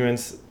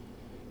 ignorance.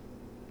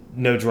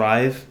 No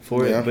drive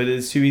for it, but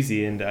it's too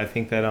easy, and I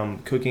think that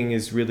cooking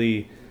is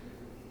really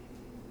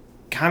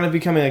kind of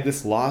becoming like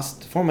this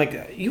lost form. Like,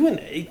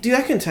 dude,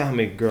 I couldn't tell how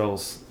many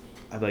girls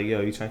I'd be like,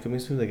 yo, you trying to cook me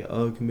some food? Like,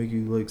 oh, I can make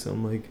you like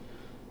something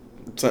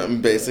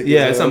basic.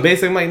 Yeah, something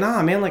basic. I'm like,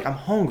 nah, man, like I'm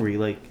hungry.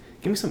 Like,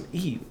 give me some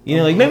eat.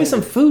 Like maybe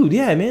some food.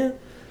 Yeah, man.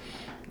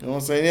 You know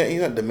what I'm saying? Yeah,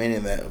 you're not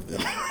demanding that of them.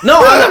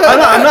 No,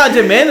 I'm not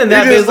demanding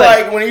that. It's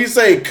like when you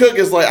say cook,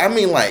 it's like, I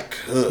mean like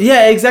cook.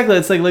 Yeah, exactly.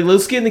 It's like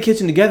let's get in the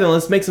kitchen together and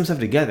let's make some stuff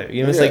together.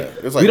 It's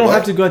like we don't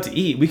have to go out to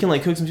eat. We can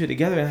like cook some shit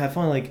together and have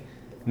fun. Like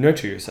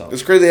nurture yourself.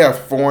 It's crazy how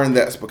foreign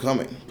that's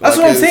becoming. That's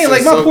what I'm saying.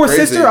 Like my poor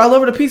sister, I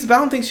love her to pieces, but I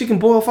don't think she can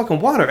boil fucking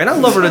water, and I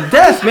love her to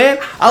death, man.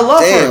 I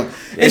love her.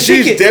 And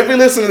she's definitely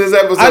listening to this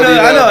episode.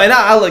 I know. And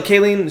I like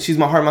Kayleen. She's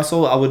my heart, my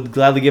soul. I would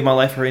gladly give my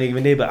life for her any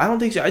given day, but I don't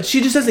think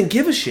she just doesn't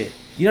give a shit.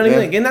 You know what I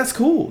mean? Like, and that's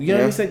cool. You know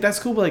what I mean? Like, that's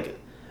cool, but like,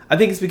 I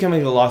think it's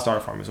becoming a lost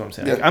art form. Is what I'm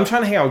saying. Like, I'm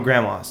trying to hang out with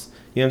grandmas.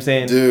 You know what I'm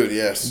saying? Dude,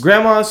 yes.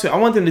 Grandmas. I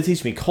want them to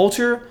teach me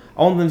culture.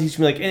 I want them to teach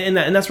me like, and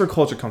that's where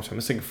culture comes from.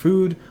 It's like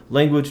food,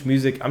 language,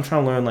 music. I'm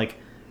trying to learn like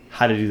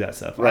how to do that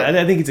stuff. Right.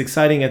 I think it's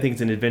exciting. I think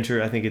it's an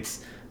adventure. I think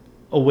it's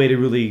a way to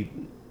really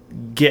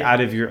get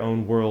out of your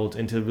own world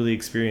and to really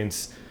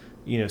experience,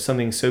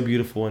 something so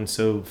beautiful and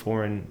so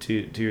foreign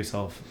to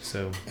yourself.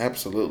 So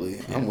absolutely,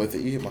 yeah. I'm with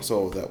it. You hit my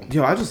soul with that one.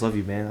 Yo, I just love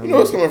you, man.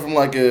 It's coming from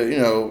like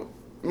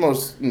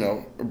most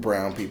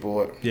brown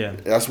people. Yeah,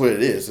 that's what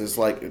it is. It's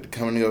like the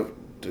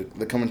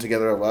coming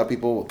together of a lot of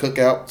people with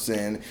cookouts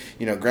and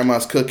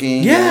grandma's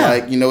cooking. Yeah,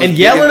 and and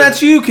yelling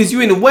at you because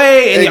you in the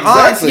way, and your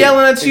aunt's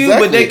yelling at you,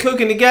 but they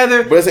cooking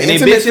together. But it's an and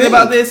they bitching thing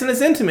about this, and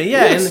it's intimate.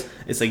 Yeah, yes. And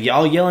it's like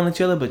y'all yelling at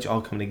each other, but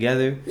y'all come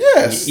together.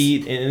 Yes, and you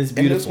eat, and it's beautiful.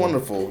 And it's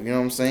wonderful. You know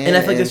what I'm saying? And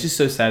I feel like that's just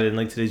so sad in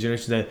like today's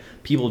generation that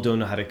people don't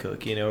know how to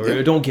cook,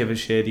 or don't give a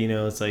shit.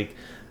 It's like.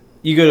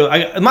 You go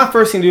to my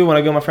first thing to do when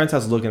I go to my friend's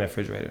house is look in the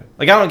refrigerator.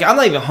 Like I'm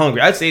not even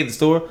hungry. I'd stay at the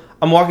store.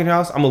 I'm walking in the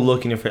house. I'm gonna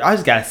look in the refrigerator. I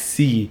just gotta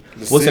see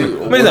what's in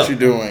it. What you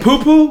doing?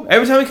 Poo poo.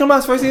 Every time he come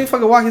out, first thing he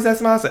fucking walk his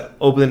ass in my house.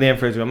 Open the damn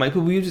refrigerator. I'm like,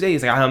 poo poo, you just ate.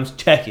 He's like, I'm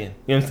checking. You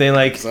know what I'm saying?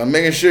 Like, so I'm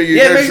making sure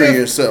you're nurturing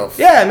yourself.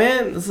 Yeah,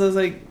 man. So it's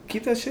like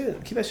keep that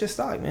shit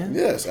stocked, man.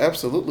 Yes,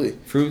 absolutely.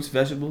 Fruits,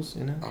 vegetables,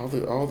 all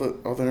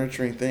the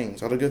nurturing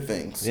things, all the good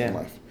things in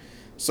life.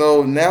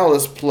 So now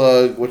let's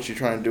plug what you're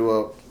trying to do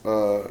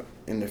up.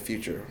 In the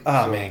future.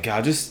 Man,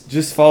 God,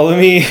 just follow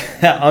me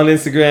on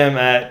Instagram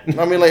at.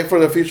 I mean, like for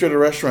the future of the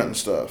restaurant and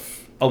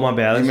stuff. Oh, my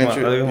bad. You I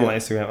mentioned look on my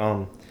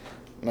Instagram.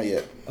 Not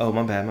yet. Oh,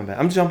 my bad.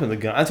 I'm jumping the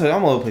gun. I told you,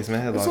 I'm all over the place, man.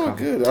 I had a It's lot all of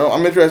good.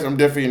 I'm interested. I'm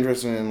definitely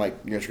interested in like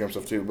your Instagram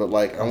stuff too. But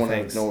like, I want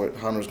thanks. to know what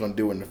Hunter's gonna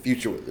do in the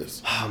future with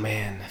this. Oh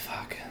man,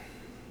 fuck.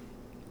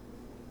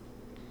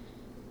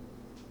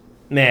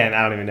 Man,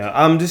 I don't even know.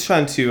 I'm just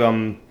trying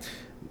to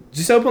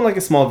just open like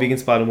a small vegan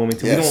spot in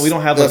Wilmington. Yes, we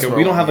don't have that's like what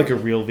we don't I have want. like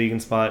a real vegan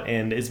spot.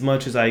 And as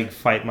much as I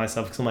fight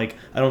myself, because I'm like,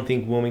 I don't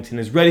think Wilmington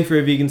is ready for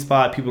a vegan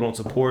spot. People don't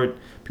support.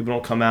 People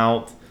don't come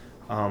out.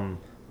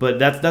 But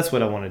that's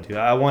what I want to do.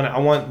 I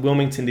want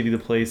Wilmington to be the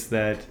place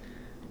that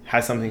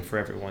has something for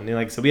everyone. And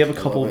like, so we have a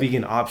couple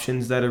vegan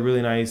options that are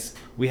really nice.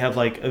 We have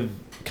like a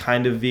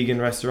kind of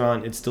vegan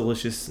restaurant. It's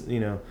delicious, you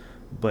know,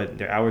 but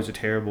their hours are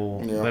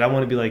terrible. Yeah. But I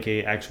want to be like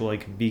a actual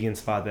like vegan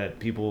spot that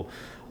people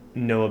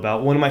know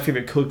about. One of my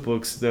favorite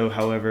cookbooks, though,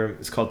 however,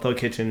 is called Thug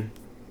Kitchen.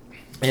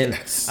 And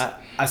Yes.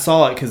 I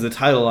saw it because the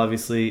title,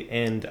 obviously,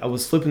 and I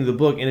was flipping through the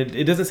book, and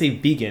it doesn't say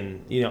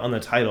vegan, you know, on the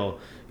title.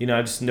 You know,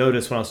 I just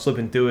noticed when I was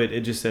flipping through it,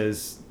 it just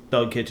says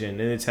Thug Kitchen,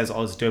 and it has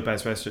all this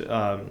dope-ass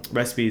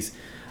recipes.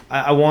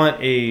 I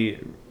want a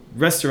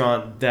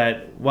restaurant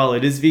that, while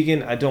it is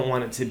vegan, I don't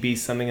want it to be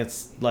something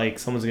that's like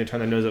someone's going to turn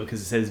their nose up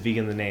because it says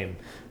vegan in the name.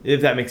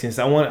 If that makes sense.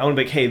 I want to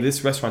be like, hey,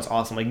 this restaurant's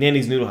awesome. Like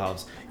Nanny's Noodle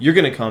House. You're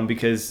going to come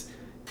because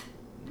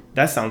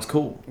that sounds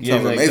cool. You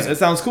Sounds know, like, amazing. that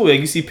sounds cool. Like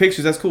you see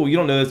pictures, that's cool. You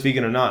don't know that's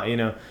vegan or not, you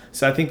know.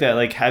 So I think that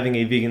like having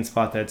a vegan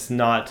spot that's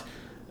not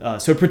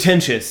so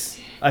pretentious,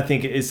 I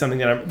think is something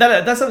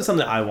that's something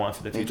that I want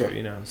for the future, Okay.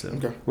 you know. So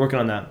Okay. working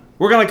on that.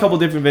 Working on a couple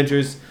different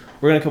ventures.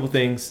 Working on a couple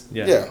things.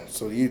 Yeah. Yeah.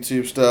 So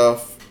YouTube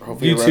stuff.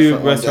 Hopefully YouTube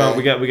a restaurant.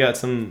 one day. We got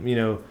some, you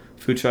know,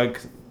 food truck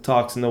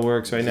talks in the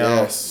works right now.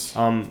 Yes.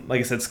 Like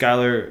I said,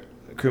 Skylar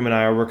Kroom and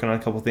I are working on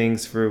a couple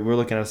things we're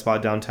looking at a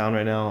spot downtown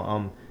right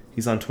now.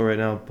 He's on tour right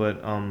now,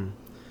 but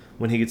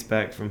when he gets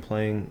back from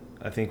playing,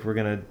 I think we're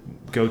gonna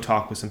go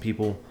talk with some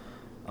people.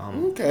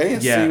 Okay.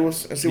 And see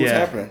what's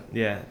happening.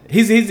 Yeah,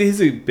 he's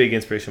a big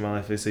inspiration in my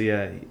life. So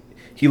yeah,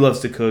 he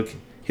loves to cook.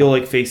 He'll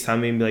like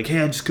FaceTime me and be like, "Hey,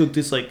 I just cooked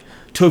this like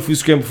tofu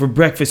scramble for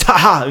breakfast."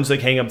 Ha! And just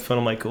like hang up the phone.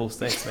 I'm like, "Cool,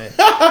 thanks, man."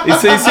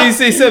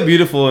 He's so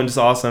beautiful and just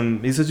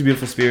awesome. He's such a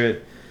beautiful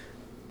spirit.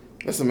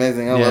 That's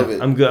amazing. I love it.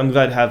 I'm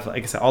glad to have,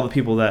 like I said, all the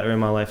people that are in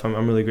my life. I'm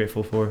really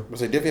grateful for. But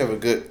they definitely have a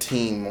good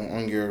team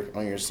on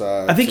your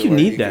side. I think to you where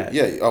need that.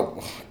 Yeah.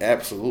 Oh,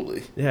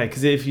 absolutely. Yeah,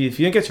 because if you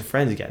don't get your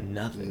friends, you got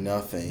nothing.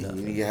 Nothing. You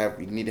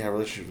need to have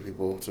relationships with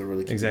people to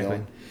really keep Exactly.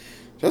 going.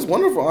 That's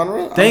wonderful,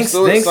 Honora. Thanks,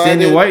 excited.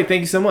 Daniel White.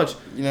 Thank you so much.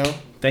 You know.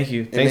 Thank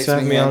you. It Thanks for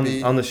makes having me me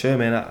happy. on the show,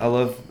 man. I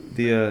love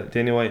the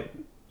Daniel White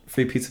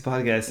Free Pizza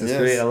Podcast. It's Yes.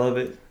 great. I love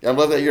it. I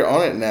love that you're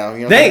on it now.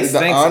 You know, Thanks. the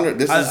Thanks. honor.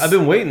 This is, I've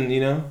been waiting, you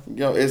know.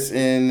 it's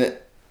in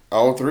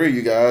all three of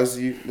you guys.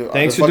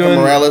 Thanks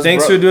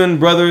for doing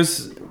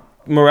Brothers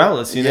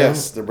Morales, you know.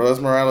 Yes, the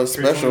Brothers Morales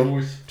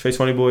special. Trey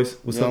 20 Boys.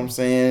 What's You know up? what I'm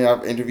saying?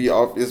 I've interviewed.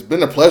 It's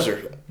been a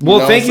pleasure. Well,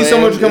 know thank what you I'm so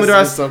much saying? for coming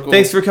to It's us. so cool.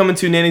 Thanks for coming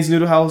to Nanny's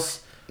Noodle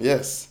House.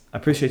 Yes. I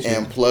appreciate you.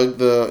 And plug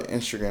the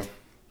Instagram.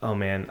 Oh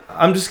man,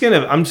 I'm just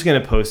gonna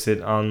post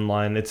it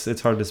online.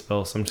 It's hard to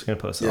spell, so I'm just gonna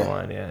post it Yeah.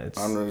 online. Yeah, it's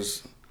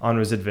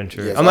Honors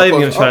Adventure. Yes, I'm not I'll even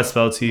gonna post- try to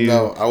spell it to you.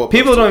 No, I will.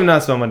 People post don't it. even know how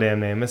to spell my damn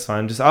name. It's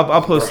fine. Just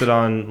I'll post it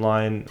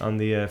online on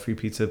the Free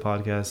Pizza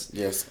Podcast.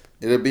 Yes,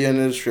 it'll be in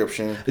the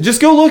description. Just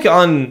go look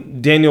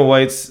on Daniel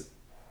White's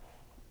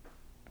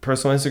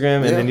personal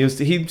Instagram, and then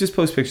he just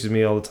posts pictures of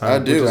me all the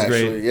time. I do which is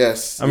actually. Great.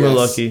 Yes, I'm real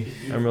lucky.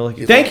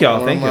 He's Thank y'all.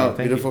 one Thank of my y'all.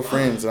 Thank beautiful you.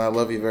 friends, and I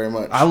love you very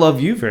much. I love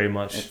you very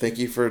much. And thank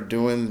you for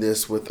doing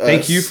this with us.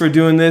 Thank you for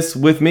doing this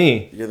with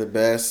me. You're the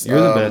best.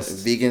 You're the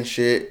best. Vegan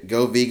shit.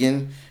 Go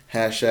vegan.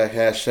 Hashtag.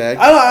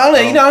 I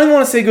don't even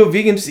want to say go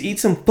vegan. Just eat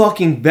some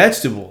fucking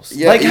vegetables.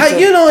 Yeah, like eat how some-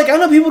 you know, like I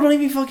know people don't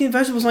eat fucking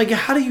vegetables. I'm like,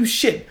 how do you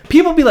shit?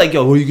 People be like,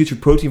 yo, where do you get your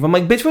protein from?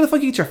 I'm like, bitch, where the fuck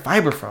you get your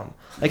fiber from?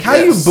 Like, how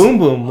Yes. you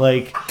boom?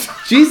 Like,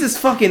 Jesus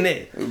fucking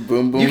it.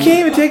 Boom boom. You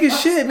can't even take a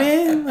shit,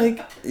 man.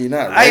 Like, You're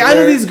not. I know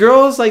regular. these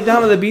girls like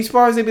down at the beach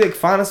bars. They be like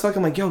fine as fuck.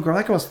 I'm like, yo, girl,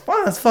 that girl was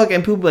fine as fuck.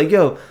 And people be like,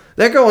 yo,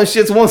 that girl only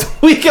shits once a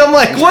week. I'm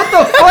like, what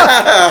the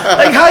fuck?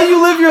 Like, how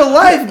you live your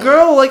life,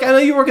 girl? Like, I know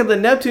you work at the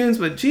Neptunes,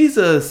 but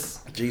Jesus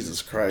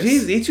Christ.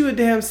 Jesus, eat you a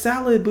damn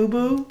salad, boo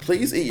boo.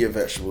 Please eat your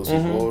vegetables,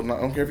 people. I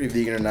don't care if you're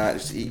vegan or not.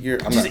 Just eat your.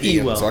 I'm Just not eat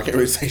vegan, well. so I can't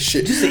really say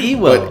shit. Just eat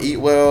well. But eat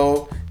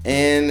well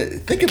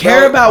and think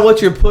Care about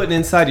what you're putting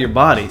inside your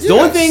bodies. The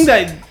only Yes. thing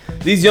that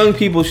these young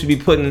people should be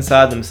putting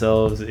inside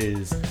themselves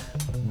is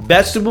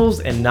vegetables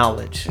and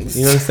knowledge.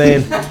 You know what I'm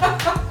saying?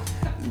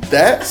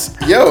 That's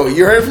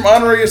you heard it from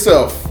Honor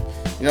yourself.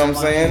 You know what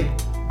I'm saying?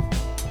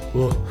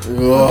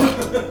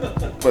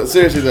 Ugh. But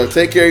seriously though,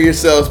 take care of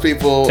yourselves,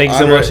 people. Thank you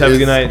so Honor much. Have a is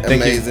good night.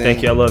 Thank you. amazing.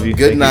 Thank you. I love you.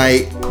 Good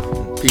Thank you.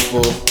 night,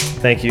 people.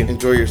 Thank you.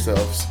 Enjoy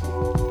yourselves.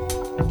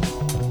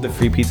 The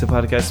Free Pizza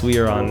Podcast. We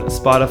are on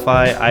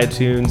Spotify,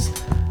 iTunes,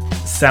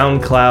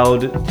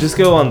 SoundCloud. Just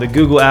go on the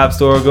Google App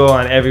Store. Go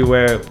on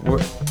everywhere.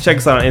 Check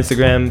us out on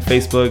Instagram,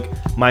 Facebook,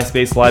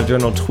 MySpace,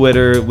 LiveJournal,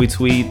 Twitter. We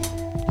tweet.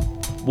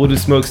 We'll do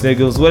smoke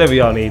sniggles, whatever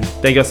y'all need.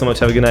 Thank y'all so much.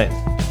 Have a good night.